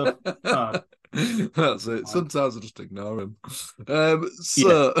 so, hard, That's it. hard. Sometimes I just ignore him.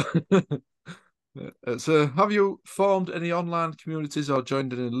 Yeah. So have you formed any online communities or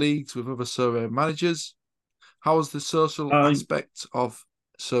joined any leagues with other Sorare managers? How has the social I aspect of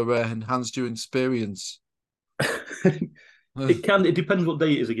Sorare enhanced your experience? it depends what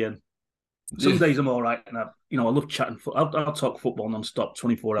day it is again. Some Yeah, days I'm all right, and I love chatting. I'll talk football non-stop,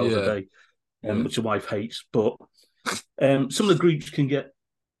 24 hours a yeah, day, yeah, which the wife hates. But some of the groups can get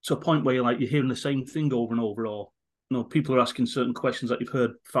to a point where you're hearing the same thing over and over, or people are asking certain questions that you've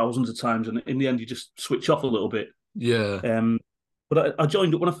heard thousands of times, and in the end you just switch off a little bit. yeah. Um, but I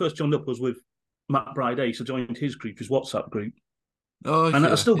joined up when I first joined up. I was with Matt Bride Ace. I joined his group, his WhatsApp group, Oh, and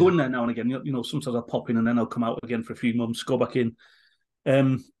I yeah, still go yeah, in there now and again. Sometimes I'll pop in and then I'll come out again for a few months, go back in.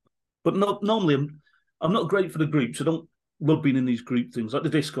 Um, but normally I'm not great for the groups. I don't love being in these group things like the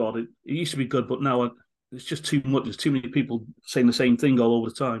Discord. It used to be good, but now it's just too much. There's too many people saying the same thing all over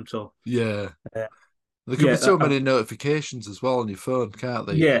the time. So yeah. uh, There can be yeah, so many notifications as well on your phone, can't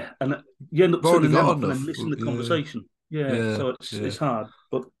they? and you end up I've already turning them got off and then enough. missing the Yeah, conversation. Yeah, yeah, so it's yeah. it's hard.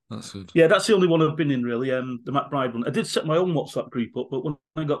 But That's good. yeah, that's the only one I've been in really. The Matt Bride one. I did set my own WhatsApp group up, but when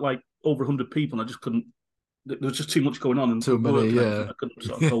I got like over 100 people, I just couldn't. There was just too much going on and Too many, work and everything. yeah. I couldn't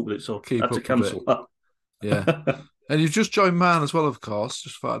sort of cope with it, so I Keep had to up with it. cancel that. Yeah. And you've just joined mine as well, of course.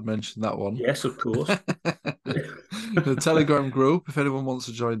 Just thought I'd mention that one. Yes, of course. The Telegram group, if anyone wants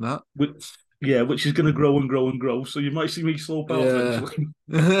to join that. which, yeah, which is going to grow and grow and grow. So you might see me slope out Yeah. eventually.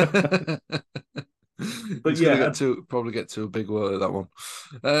 But It's gonna yeah, get too probably get too big word that one.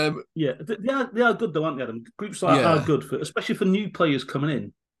 Um, yeah, they are good though, aren't they, Adam? Groups like are yeah, good for, especially for new players coming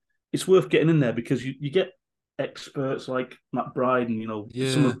in. It's worth getting in there because you get experts like Matt Bride and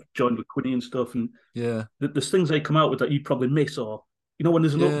some yeah, have joined with Quinny and stuff, and yeah, there's things they come out with that you probably miss, or when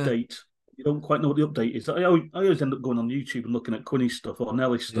there's an yeah, update, you don't quite know what the update is. I always end up going on YouTube and looking at Quinny's stuff or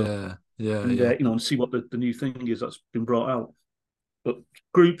Nelly's stuff, yeah, yeah, and yeah. and see what the new thing is that's been brought out. But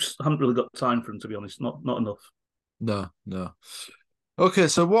groups haven't really got time for them, to be honest. Not enough. No, no. Okay,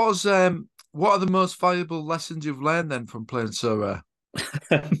 so what are the most valuable lessons you've learned then from playing so rare?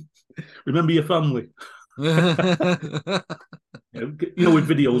 Remember your family. With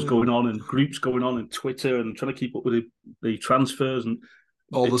videos going on and groups going on and Twitter and trying to keep up with the transfers, and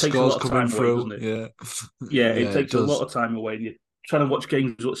All it the takes a scores lot of coming time away, through. doesn't it? Yeah. Yeah, it Yeah, it takes a lot does. of time away. And you're trying to watch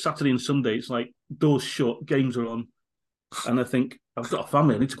games. Saturday and Sunday, it's like doors shut, games are on, and I think I've got a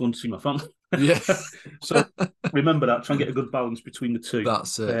family. I need to go and see my family. Yeah. So remember that. Try and get a good balance between the two.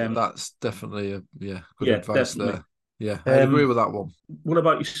 That's it. That's definitely good Yeah, advice definitely. there. Yeah, I'd agree with that one. What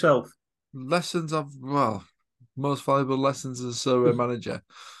about yourself? Lessons of most valuable lessons as a Sorare manager.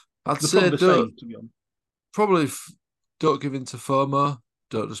 I'd They're say probably the same, to be honest. probably don't give in to FOMO.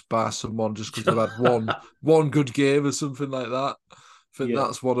 Don't just buy someone just because they've had one good game or something like that. I think Yeah,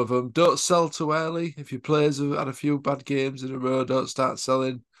 that's one of them. Don't sell too early. If your players have had a few bad games in a row, don't start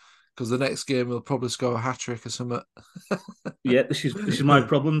selling because the next game he'll probably score a hat-trick or something. Yeah, this is my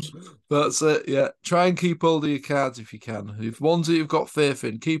problems. That's it, yeah. Try and keep hold of your cards if you can. If ones that you've got faith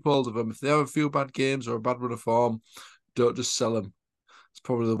in, keep hold of them. If they have a few bad games or a bad run of form, don't just sell them. It's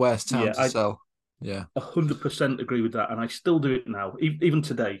probably the worst time to sell. Yeah. 100% agree with that. And I still do it now, even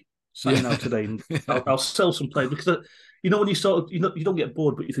today. Sitting out today, and I'll sell some players because when you sort of you don't get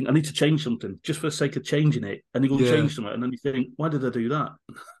bored, but you think I need to change something just for the sake of changing it, and you go and change something, and then you think, why did I do that?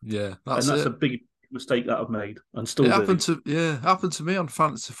 Yeah, that's a big mistake that I've made, and still it happened to me on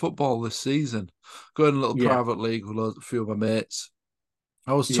fantasy football this season. Going a little private league with a few of my mates.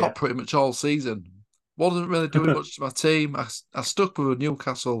 I was top pretty much all season. Wasn't really doing much to my team. I stuck with a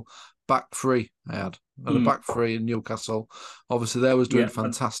Newcastle back three. I had a back three in Newcastle. Obviously, they was doing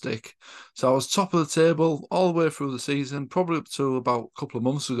fantastic. So I was top of the table all the way through the season, probably up to about a couple of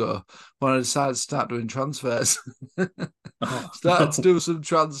months ago when I decided to start doing transfers. Started to do some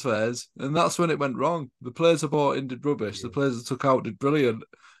transfers, and that's when it went wrong. The players I bought in did rubbish. The players I took out did brilliant,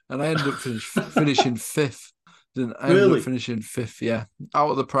 and I ended up finishing fifth. I ended up finishing fifth, out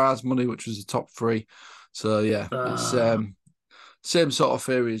of the prize money, which was the top three. So it's same sort of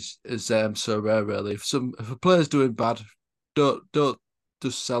theory as Sorare really. If a player's doing bad, don't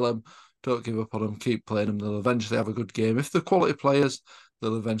just sell them. Don't give up on them. Keep playing them. They'll eventually have a good game. If they're quality players,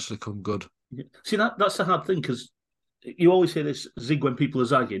 they'll eventually come good. See, that's the hard thing because you always hear this zig when people are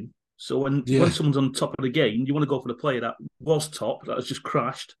zagging. So when someone's on top of the game, you want to go for the player that was top, that has just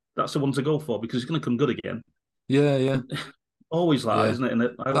crashed. That's the one to go for because he's going to come good again. Yeah. Always like that, isn't it? And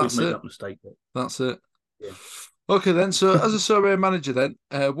I always make that mistake. That's it. Yeah. Okay, then. So, as a Sorare manager, then,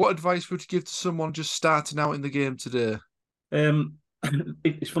 what advice would you give to someone just starting out in the game today?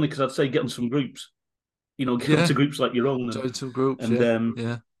 It's funny because I'd say get on some groups. Get into groups like your own. Join some groups,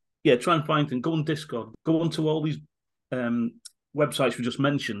 and try and find things. Go on Discord. Go onto all these websites we just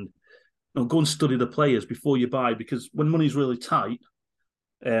mentioned. Go and study the players before you buy because when money's really tight,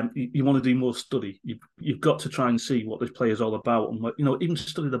 you want to do more study. You've got to try and see what this player's all about, and even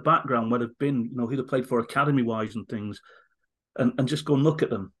study the background, where they've been, who they played for academy wise and things, and just go and look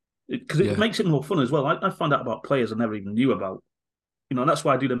at them because it makes it more fun as well. I find out about players I never even knew about, and that's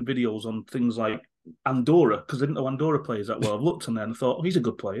why I do them videos on things like Andorra because I didn't know Andorra players that well. I've looked on there and I thought, he's a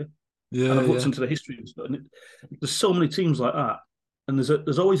good player, and I've looked into the history and stuff. And there's so many teams like that, and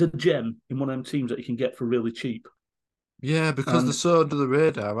there's always a gem in one of them teams that you can get for really cheap. Yeah, because they're so under the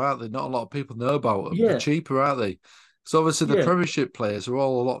radar, aren't they? Not a lot of people know about them. They're cheaper, aren't they? So obviously the Premiership players are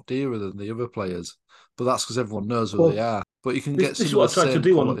all a lot dearer than the other players, but that's because everyone knows who they are. But you can get some of the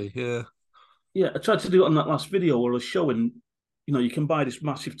same quality. I tried to do it on that last video where I was showing, you can buy this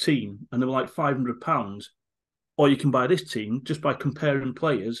massive team and they were like £500, or you can buy this team just by comparing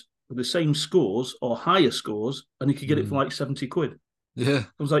players with the same scores or higher scores, and you could get it for like 70 quid. Yeah,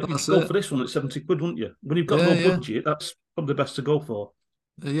 I was like, you'd go for this one at 70 quid, wouldn't you? When you've got no budget, that's probably the best to go for.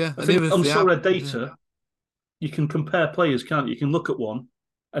 Yeah, I think on Sorare data, you can compare players, can't you? You can look at one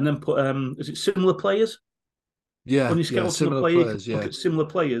and then put, is it similar players? Yeah, when you scout similar the player, players, look at similar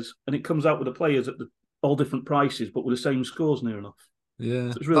players, and it comes out with the players at all different prices, but with the same scores near enough.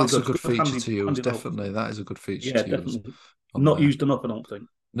 Yeah, so it's really that's a good feature to use. Definitely, that is a good feature to use. Not used enough, I don't think.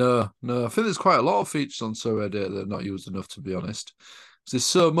 No. I think there's quite a lot of features on Sorare data that are not used enough, to be honest. There's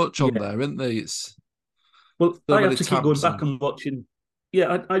so much on there, isn't there? I have to keep going back and watching.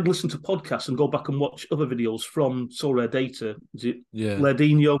 Yeah, I'd listen to podcasts and go back and watch other videos from Sorare data. Is it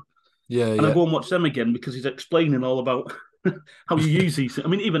Ledinho? And I go and watch them again because he's explaining all about how you use these. I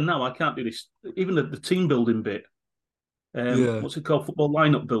mean, even now I can't do this. Even the team building bit. What's it called? Football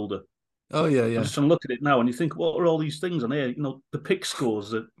lineup builder. Oh yeah. I'm just trying to look at it now, and you think, what are all these things on here? The pick scores,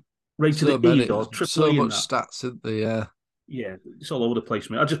 that rated at E or triple so E. So much stats, isn't there? Yeah, it's all over the place,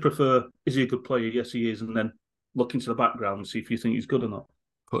 mate. I just prefer, is he a good player? Yes, he is. And then look into the background and see if you think he's good or not.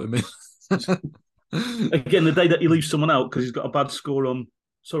 Put him in. Again, the day that you leave someone out because he's got a bad score on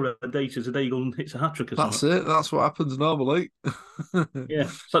Sorare data is the day he goes and hits a hat-trick or something. That's it. That's what happens normally.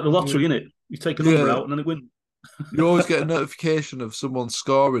 It's like the lottery, isn't it? You take a number out and then it wins. You always get a notification of someone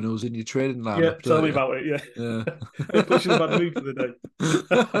scoring who's in your training lineup. Yeah, tell me about it, yeah. It puts you in a bad mood for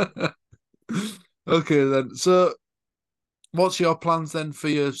the day. Okay, then. So, what's your plans then for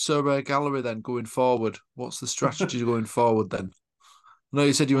your Sorare gallery then going forward? What's the strategy going forward then? I know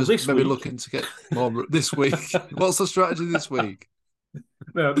you said you were maybe looking to get more this week. What's the strategy this week?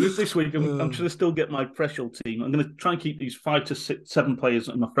 No, this week I'm trying to still get my threshold team. I'm going to try and keep these 5 to 7 players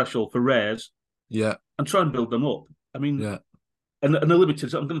in my threshold for rares. Yeah. And try and build them up. I mean, and the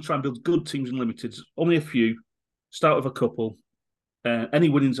limiteds, I'm going to try and build good teams in limiteds. Only a few. Start with a couple. Any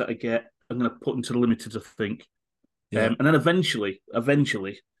winnings that I get, I'm going to put into the limiteds, I think. And then eventually,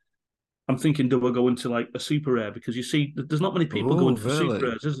 I'm thinking, do I go into like a super rare? Because you see, there's not many people Oh, going for super really?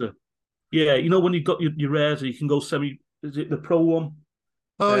 rares, is there? Yeah, when you've got your rares, you can go semi. Is it the pro one?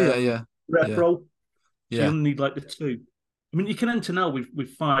 Oh, yeah, yeah, Rare yeah, pro. So you yeah. only need like the two. I mean, you can enter now with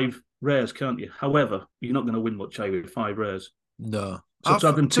five rares, can't you? However, you're not going to win much, are you, with five rares? No, So to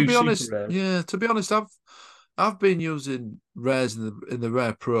have them to two be super honest, rares, yeah, to be honest, I've been using rares in the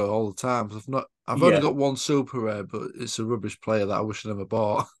rare pro all the time. I've only yeah, got one super rare, but it's a rubbish player that I wish I never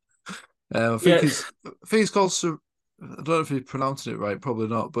bought. yeah. I think it's called I don't know if you're pronouncing it right, probably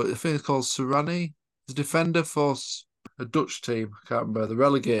not, but I think it's called Sorare. It's a defender for a Dutch team. I can't remember. They're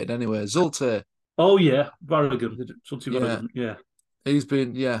relegated anyway. Zulte. Oh yeah, Varrigan, something Yeah, Varrigan. Yeah, he's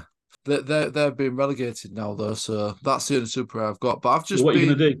been yeah. They're being relegated now though, so that's the only super rare I've got. But I've so just what are you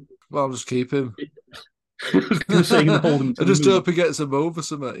going to been do? well, I'll just keep him. I was going to say you're going to hold him I until he just hope moves. he gets a move or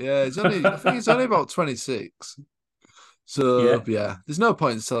something. Yeah, I think he's only about 26. So Yeah, yeah, there's no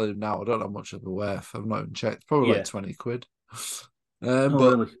point in selling him now. I don't know how much of a worth. I've not even checked. Probably like yeah. 20 quid. Oh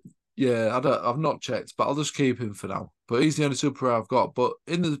But really? yeah, I've not checked, but I'll just keep him for now. But he's the only super rare I've got. But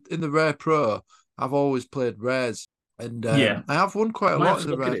in the rare pro, I've always played rares, and Yeah. I have won quite a I might have lot to in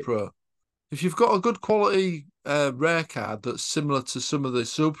the look at rare it. pro. If you've got a good quality rare card that's similar to some of the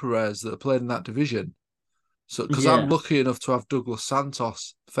super rares that are played in that division, so because I'm Yeah. lucky enough to have Douglas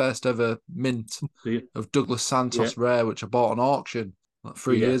Santos, first ever mint Do you? of Douglas Yeah. Santos rare, which I bought on auction like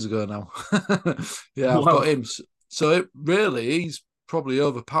 3 Yeah. years ago now. Yeah, I've got Wow. him. So it really, he's probably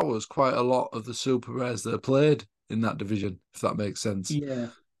overpowers quite a lot of the super rares that are played in that division, if that makes sense. Yeah.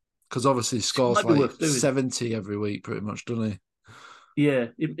 Because obviously he It scores might be like worth doing. 70 every week, pretty much, doesn't he? Yeah,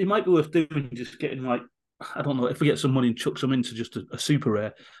 it might be worth doing. Just getting like, I don't know, if we get some money and chuck some into just a super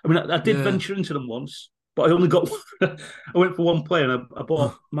rare. I mean, I did Yeah. venture into them once, but I only got. I went for one player and I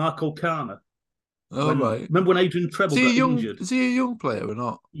bought Marco Kana. All right. Remember when Adrian Treble got injured? Is he a young player or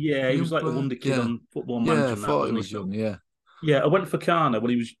not? Yeah, A he was young like the player? wonder kid Yeah. on Football Yeah, Manager I and that, thought he wasn't he? was So young, yeah. yeah, I went for Kana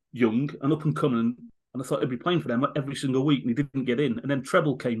when he was young and up and coming, and I thought he'd be playing for them every single week, and he didn't get in. And then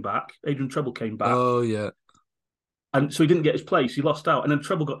Treble came back. Adrian Treble came back, Oh yeah. and so he didn't get his place. He lost out, and then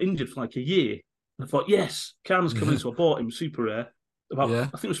Treble got injured for like a year. And I thought, yes, Kana's coming in, Yeah. so I bought him super rare, about Yeah.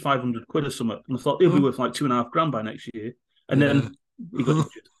 I think it was 500 quid or something, and I thought he'll be Oh, worth like 2.5 grand by next year. And yeah. then he got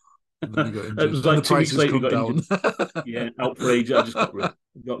injured. And then he got It injured. was And the like 2 weeks prices later he come got down. injured. Yeah, out for age. I just got rid.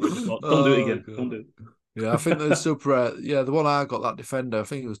 Got rid. I thought, don't do it Oh again. Don't god. do Yeah, I think the it. super yeah, the one I got, that defender, I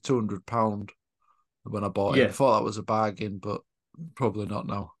think it was £200 when I bought him. I Yeah, thought that was a bargain, but probably not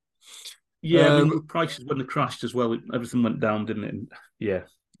now. yeah. I mean, Um with prices when they crashed as well, everything went down, didn't it? And yeah,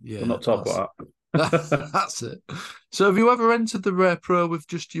 we'll yeah, not talk about that. that's it. So have you ever entered the rare pro with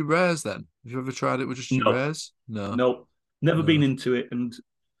just your rares then? Have you ever tried it with just your No, rares? No, no, never been no, into it, and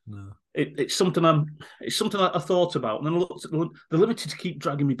no. it's something it's something I thought about, and then I looked at the limited to keep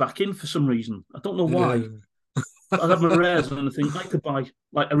dragging me back in for some reason. I don't know why. Yeah. But I have my rares, and I think I could buy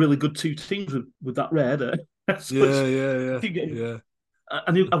like a really good two teams with that rare there. So Yeah, yeah, I yeah, keep getting. yeah,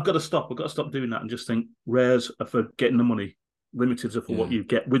 I've got to stop. I've got to stop doing that and just think rares are for getting the money, limiteds are for what yeah, you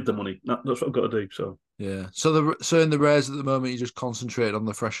get with the money. That's what I've got to do. So yeah. So in the rares at the moment, you just concentrate on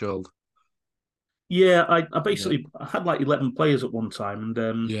the threshold. yeah, I Yeah, basically I had like 11 players at one time,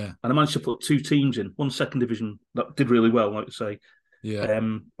 yeah, and I managed to put two teams in, one second division that did really well, like I say. yeah.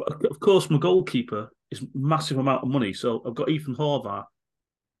 But of course, my goalkeeper is massive amount of money, so I've got Ethan Horvath,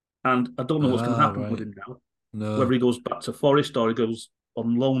 and I don't know what's going to Ah, happen with right. him now. Whether No, he goes back to Forest or he goes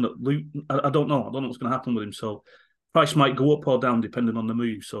on loan at Luton, I don't know. I don't know what's going to happen with him. So price might go up or down depending on the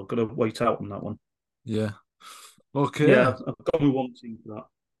move. So I've got to wait out on that one. yeah. Okay. Yeah, I've got me one team for that.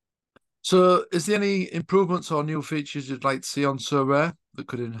 So, is there any improvements or new features you'd like to see on So Rare that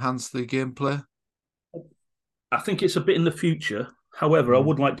could enhance the gameplay? I think it's a bit in the future. However, I Mm.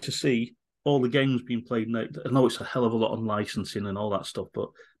 would like to see all the games being played. I know it's a hell of a lot on licensing and all that stuff, but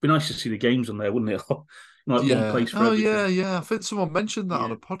it'd be nice to see the games on there, wouldn't it? Like one Yeah. place for Oh, yeah, everything. yeah. I think someone mentioned that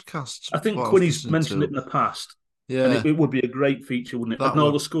on Yeah. a podcast I think what I was Quinny's listening mentioned it to. in the past, and Yeah, it would be a great feature, wouldn't it? that And all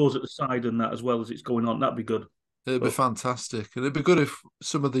would the scores at the side and that as well as it's going on, that'd be good. it'd be But fantastic, and it'd be good if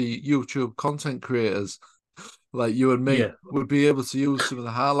some of the YouTube content creators, like you and me, yeah, would be able to use some of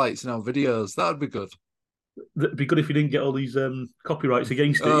the highlights in our videos. That'd be good. it'd be good if you didn't get all these copyrights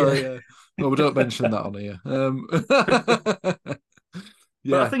against it. Oh Yeah, yeah. Well, we don't mention that on here. but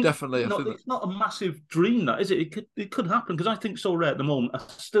I Yeah, think definitely. I think that. it's not a massive dream, that is it? It could happen because I think So Rare at the moment. I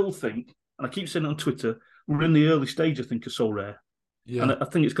still think, and I keep saying it on Twitter, we're in the early stage. I think of So Rare, and Yeah, I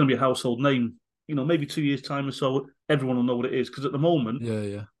think it's going to be a household name. Maybe 2 years time or so, everyone will know what it is. Because at the moment, yeah,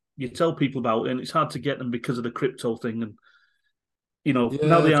 yeah, you tell people about it, and it's hard to get them because of the crypto thing. And now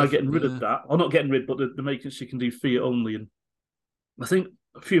yeah, they are getting rid of definitely. that, or not getting rid, but they're making so you can do fiat only. And I think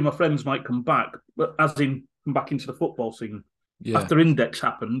a few of my friends might come back, but as in come back into the football scene. Yeah. After Index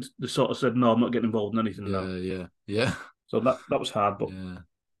happened, they sort of said, "No, I'm not getting involved in anything now." Yeah. So that was hard, but Yeah.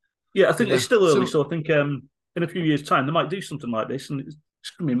 yeah, I think Yeah. it's still early. So I think in a few years' time they might do something like this, and it's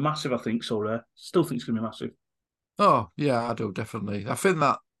going to be massive. I think so. Still think it's going to be massive. Oh, yeah, I do definitely. I think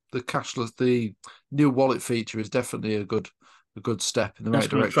that the new wallet feature is definitely a good step in the That's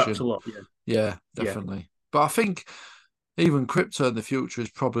right going to attract a direction. lot. Yeah, Yeah, yeah, definitely. But I think even crypto in the future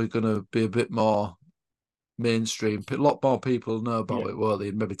is probably going to be a bit more mainstream. A lot more people know about yeah. it, won't they,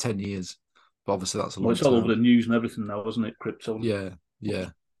 in maybe 10 years. But obviously that's a Well, long it's all over time. the news and everything now, isn't it? Crypto and Yeah, yeah.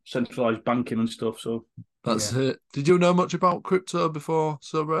 centralized banking and stuff. So That's yeah, it. Did you know much about crypto before,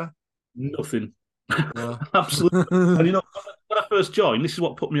 Sorare? nothing. No. Absolutely. And when I first joined, this is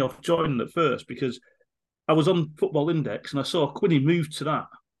what put me off joining at first because I was on Football Index and I saw Quinny moved to that.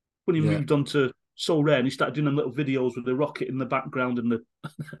 Quinny Yeah. moved on to Sorare and he started doing them little videos with the rocket in the background and the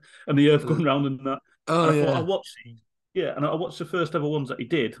and the Earth going round and that. Oh, And I thought I yeah. watched these, yeah, and I watched the first ever ones that he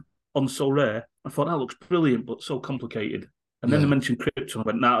did on Sorare. I thought that looks brilliant, but so complicated. And then they Yeah. mentioned crypto, and I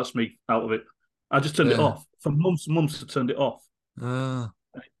went, "Nah, that's me out of it." I just turned it Yeah. off for months and months. I turned it off. Uh,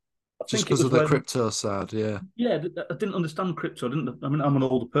 I just think it because of was the when, crypto side, yeah. yeah, I didn't understand crypto. I didn't. I mean, I'm an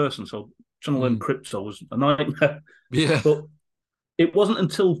older person, so trying to learn Mm. crypto was a nightmare. Yeah. But it wasn't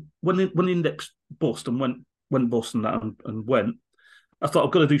until when the index bust and went bust and that and went, I thought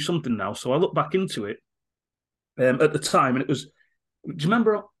I've got to do something now. So I looked back into it at the time, and it was. Do you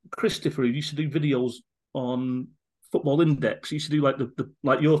remember Christopher? Who used to do videos on Football Index. He used to do like the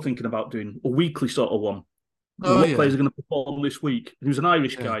like you're thinking about doing a weekly sort of one. Oh, What yeah. players are going to perform this week? He was an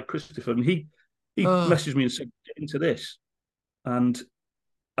Irish Yeah. guy, Christopher, and he Oh, messaged me and said get into this, and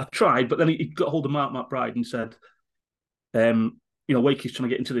I tried, but then he got hold of Mark McBride and said, Wakey's trying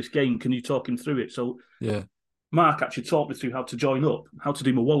to get into this game. Can you talk him through it? So yeah. Mark actually taught me through how to join up, how to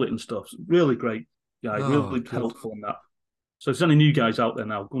do my wallet and stuff. Really great guy, Oh, really good. helpful in that. So if there's any new guys out there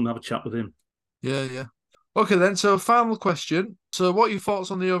now, go and have a chat with him. Yeah, yeah. Okay, then. So, final question. So, what are your thoughts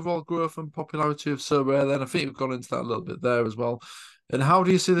on the overall growth and popularity of So Rare? Then, I think we've gone into that a little bit there as well. And how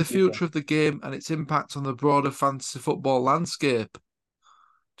do you see the future of the game and its impact on the broader fantasy football landscape? Do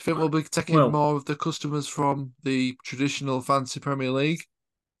you think we'll be taking Well, more of the customers from the traditional fantasy Premier League?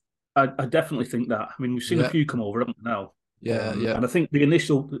 I definitely think that. I mean, we've seen a Yeah, few come over, haven't we now? yeah, yeah, And I think they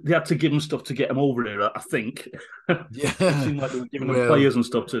had to give them stuff to get them over here. I think it yeah. seemed like they were giving them Well, players and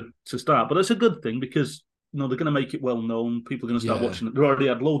stuff to start, but it's a good thing because they're going to make it well known. People are going to start yeah, watching it. They already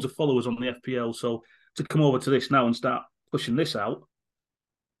had loads of followers on the FPL, so to come over to this now and start pushing this out,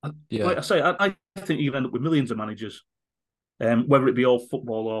 yeah, like I say, I think you end up with millions of managers, whether it be all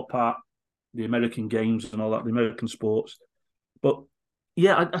football or part the American games and all that, the American sports. But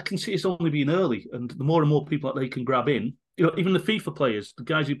yeah, I can see it's only being early, and the more and more people that they can grab in, even the FIFA players, the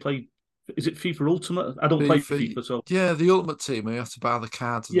guys who play, is it FIFA Ultimate? I don't play FIFA. FIFA, so Yeah, the Ultimate Team. You have to buy the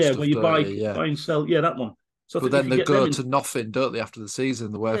cards and yeah, where stuff, you don't buy you? Yeah. buy and sell, yeah, that one. So I But think if then you they get them go in, to nothing, don't they, after the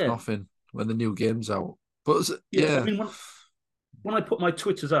season? They're worth yeah, nothing when the new game's out. But yeah. I yeah, mean, when I put my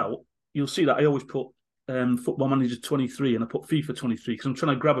Twitters out, you'll see that I always put Football Manager 23 and I put FIFA 23 because I'm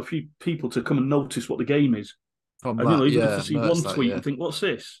trying to grab a few people to come and notice what the game is. from And that, even if they yeah, see notice one that, tweet yeah. and think, "What's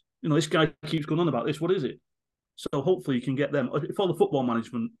this?" This guy keeps going on about this. What is it? So hopefully you can get them. If all the football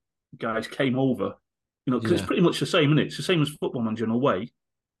management guys came over, because it's Yeah. pretty much the same, isn't it? It's the same as Football Manager in a way.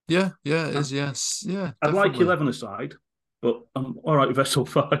 Yeah, yeah, it I'd, is, yes. Yeah, I'd like definitely. 11 aside, but I'm all right with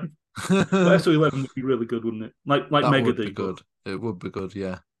SO5. But SO11 would be really good, wouldn't it? Like That Mega would be D, but good. It would be good,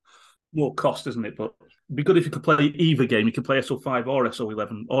 yeah. more cost, isn't it? But it'd be good if you could play either game. You could play SO5 or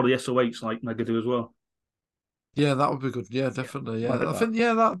SO11 or the SO8s like Mega do as well. Yeah, that would be good. Yeah, Yeah, definitely. like Yeah. I that. think,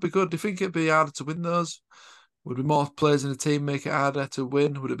 yeah, that'd be good. Do you think it'd be harder to win those? Would be more players in the team make it harder to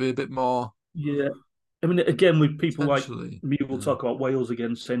win? Would it be a bit more Yeah. I mean, again, with people like potentially? me, will Yeah. talk about Wales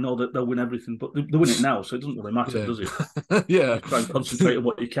again, saying, no, that they'll win everything, but they win it now, so it doesn't really matter, Yeah. does it? Yeah. Just try and concentrate on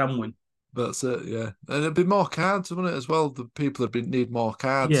what you can win. That's it, yeah. And it'd be more cards, wouldn't it, as well? The people that need more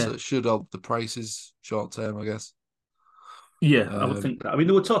cards, so Yeah. it should help the prices short term, I guess. Yeah, I would Um, think that. I mean,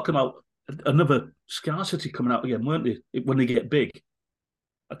 they were talking about another scarcity coming out again, weren't they? When they get big.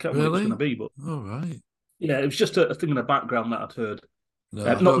 I can't remember what it was going to really? be, but All right. yeah, it was just a thing in the background that I'd heard. No,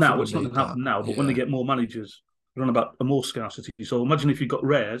 I Not don't think now, we it's not need going to that. happen now, but when they Yeah. get more managers, they're on about a more scarcity. So imagine if you've got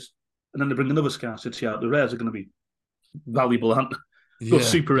rares and then they bring another scarcity out, the rares are going to be valuable, aren't they? But Yeah,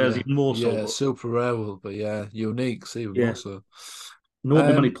 super rares yeah, even more so, yeah. but Super rare will be, yeah. Uniques even more yeah, so. there won't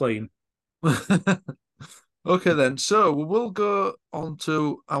be many Um, playing. okay then. So we will go on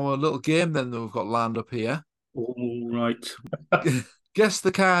to our little game then that we've got lined up here. All right. Guess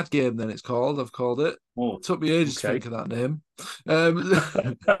the Card Game, then it's called. I've called it. Oh, Took me ages to okay. think of that name.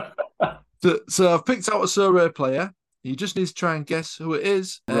 So I've picked out a Sorare player. You just need to try and guess who it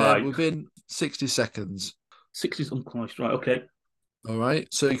is Right. within 60 seconds. 60s unclashed. Right, okay. All right.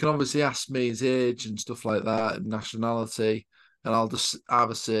 So you can obviously ask me his age and stuff like that and nationality, and I'll just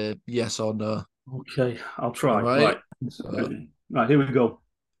either say yes or no. Okay, I'll All try. right. Right. So, Right, here we go.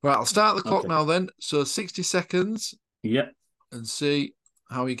 right, I'll start the clock Okay. now then. So 60 seconds Yep. and see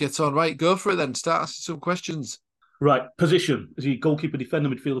how he gets on. Right, go for it then. Start asking some questions. Right. Position. Is he goalkeeper, defender,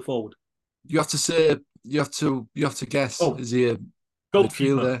 midfielder, forward? You have to say you have to guess. Oh, Is he a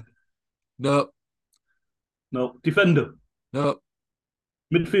goalkeeper. midfielder? No, No. Defender. no,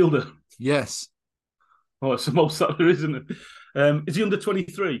 Midfielder. yes, Oh, it's the most that there is, isn't it? Is he under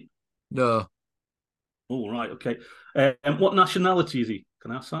 23? no, Oh, right. Okay. What nationality is he?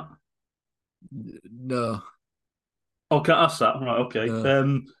 Can I ask that? no, Oh, can I ask that? Right. Okay.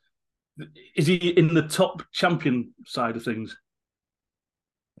 no. Is he in the top champion side of things?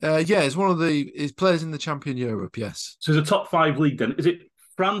 Yeah, he's one of his players in the Champion Europe. Yes, So he's a top five league then. Is it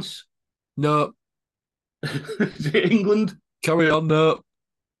France? no. Is it England? Carry on. No,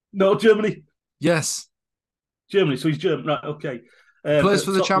 No, Germany. yes. Germany. So he's German. Right. Okay. Plays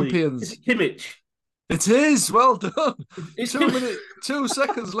for the Top league. Is champions. it Kimmich? It is. Well done. It's 2 minutes, 2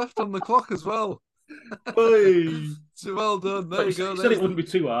 seconds left on the clock as well. Hey. So well done. There you go. He said it wouldn't be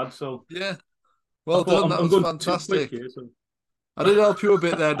too hard, so Yeah. I Well thought done. That I'm was going too quick fantastic. here. So. I did help you a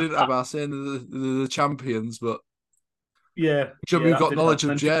bit there, didn't I, by saying the champions, but Yeah, I'm sure yeah, you've that got did help. knowledge of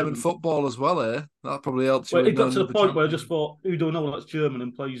And German football as well, eh? That probably helps you well, with it got to knowing the the point where I just champions. thought, who do I know that's German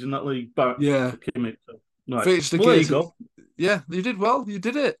and plays in that league? But Yeah. Kimmich. So. Right. If it's the Well, there you case, go. yeah, you did well. You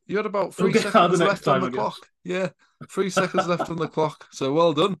did it. You had about It'll 3 get harder seconds next left on time, the I guess. clock. Yeah, 3 seconds left on the clock. So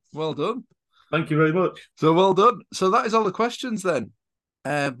well done. Well done. Thank you very much. So well done. So that is all the questions then.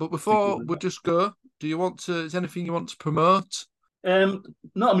 But Thank before you. we just go, is anything you want to promote? No,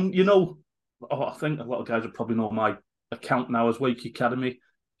 I mean, I think a lot of guys will probably know my account now as Wakey Academy.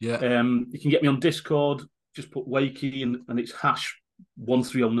 Yeah. You can get me on Discord. Just put Wakey and it's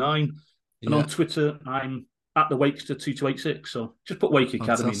 #1309. And Yeah. on Twitter, I'm at the Wakester2286. So just put Wakey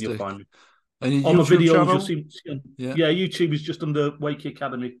Academy and you'll Fantastic. find me. And your All my YouTube videos channel? you'll see. Yeah, YouTube is just under Wakey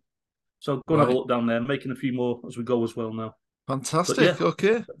Academy. So go and have a look down there. Making a few more as we go as well now. Fantastic. Yeah.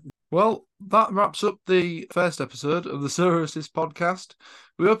 Okay. Well, that wraps up the first episode of the Sorare Assist podcast.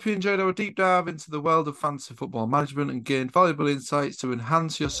 We hope you enjoyed our deep dive into the world of fantasy football management and gained valuable insights to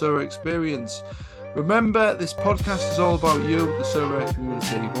enhance your Sorare experience. Remember, this podcast is all about you, the Sorare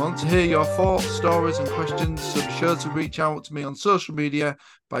community. We want to hear your thoughts, stories, and questions, so be sure to reach out to me on social media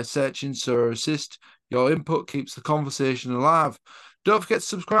by searching Sorare Assist. Your input keeps the conversation alive. Don't forget to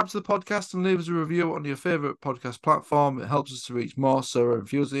subscribe to the podcast and leave us a review on your favourite podcast platform. It helps us to reach more Sorare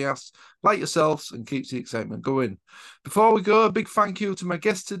enthusiasts like yourselves and keeps the excitement going. Before we go, a big thank you to my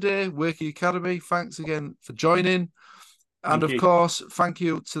guest today, Wakey Academy. Thanks again for joining. And of course, thank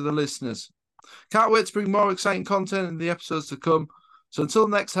you to the listeners. Can't wait to bring more exciting content in the episodes to come. So until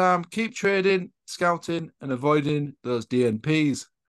next time, keep trading, scouting, and avoiding those DNPs.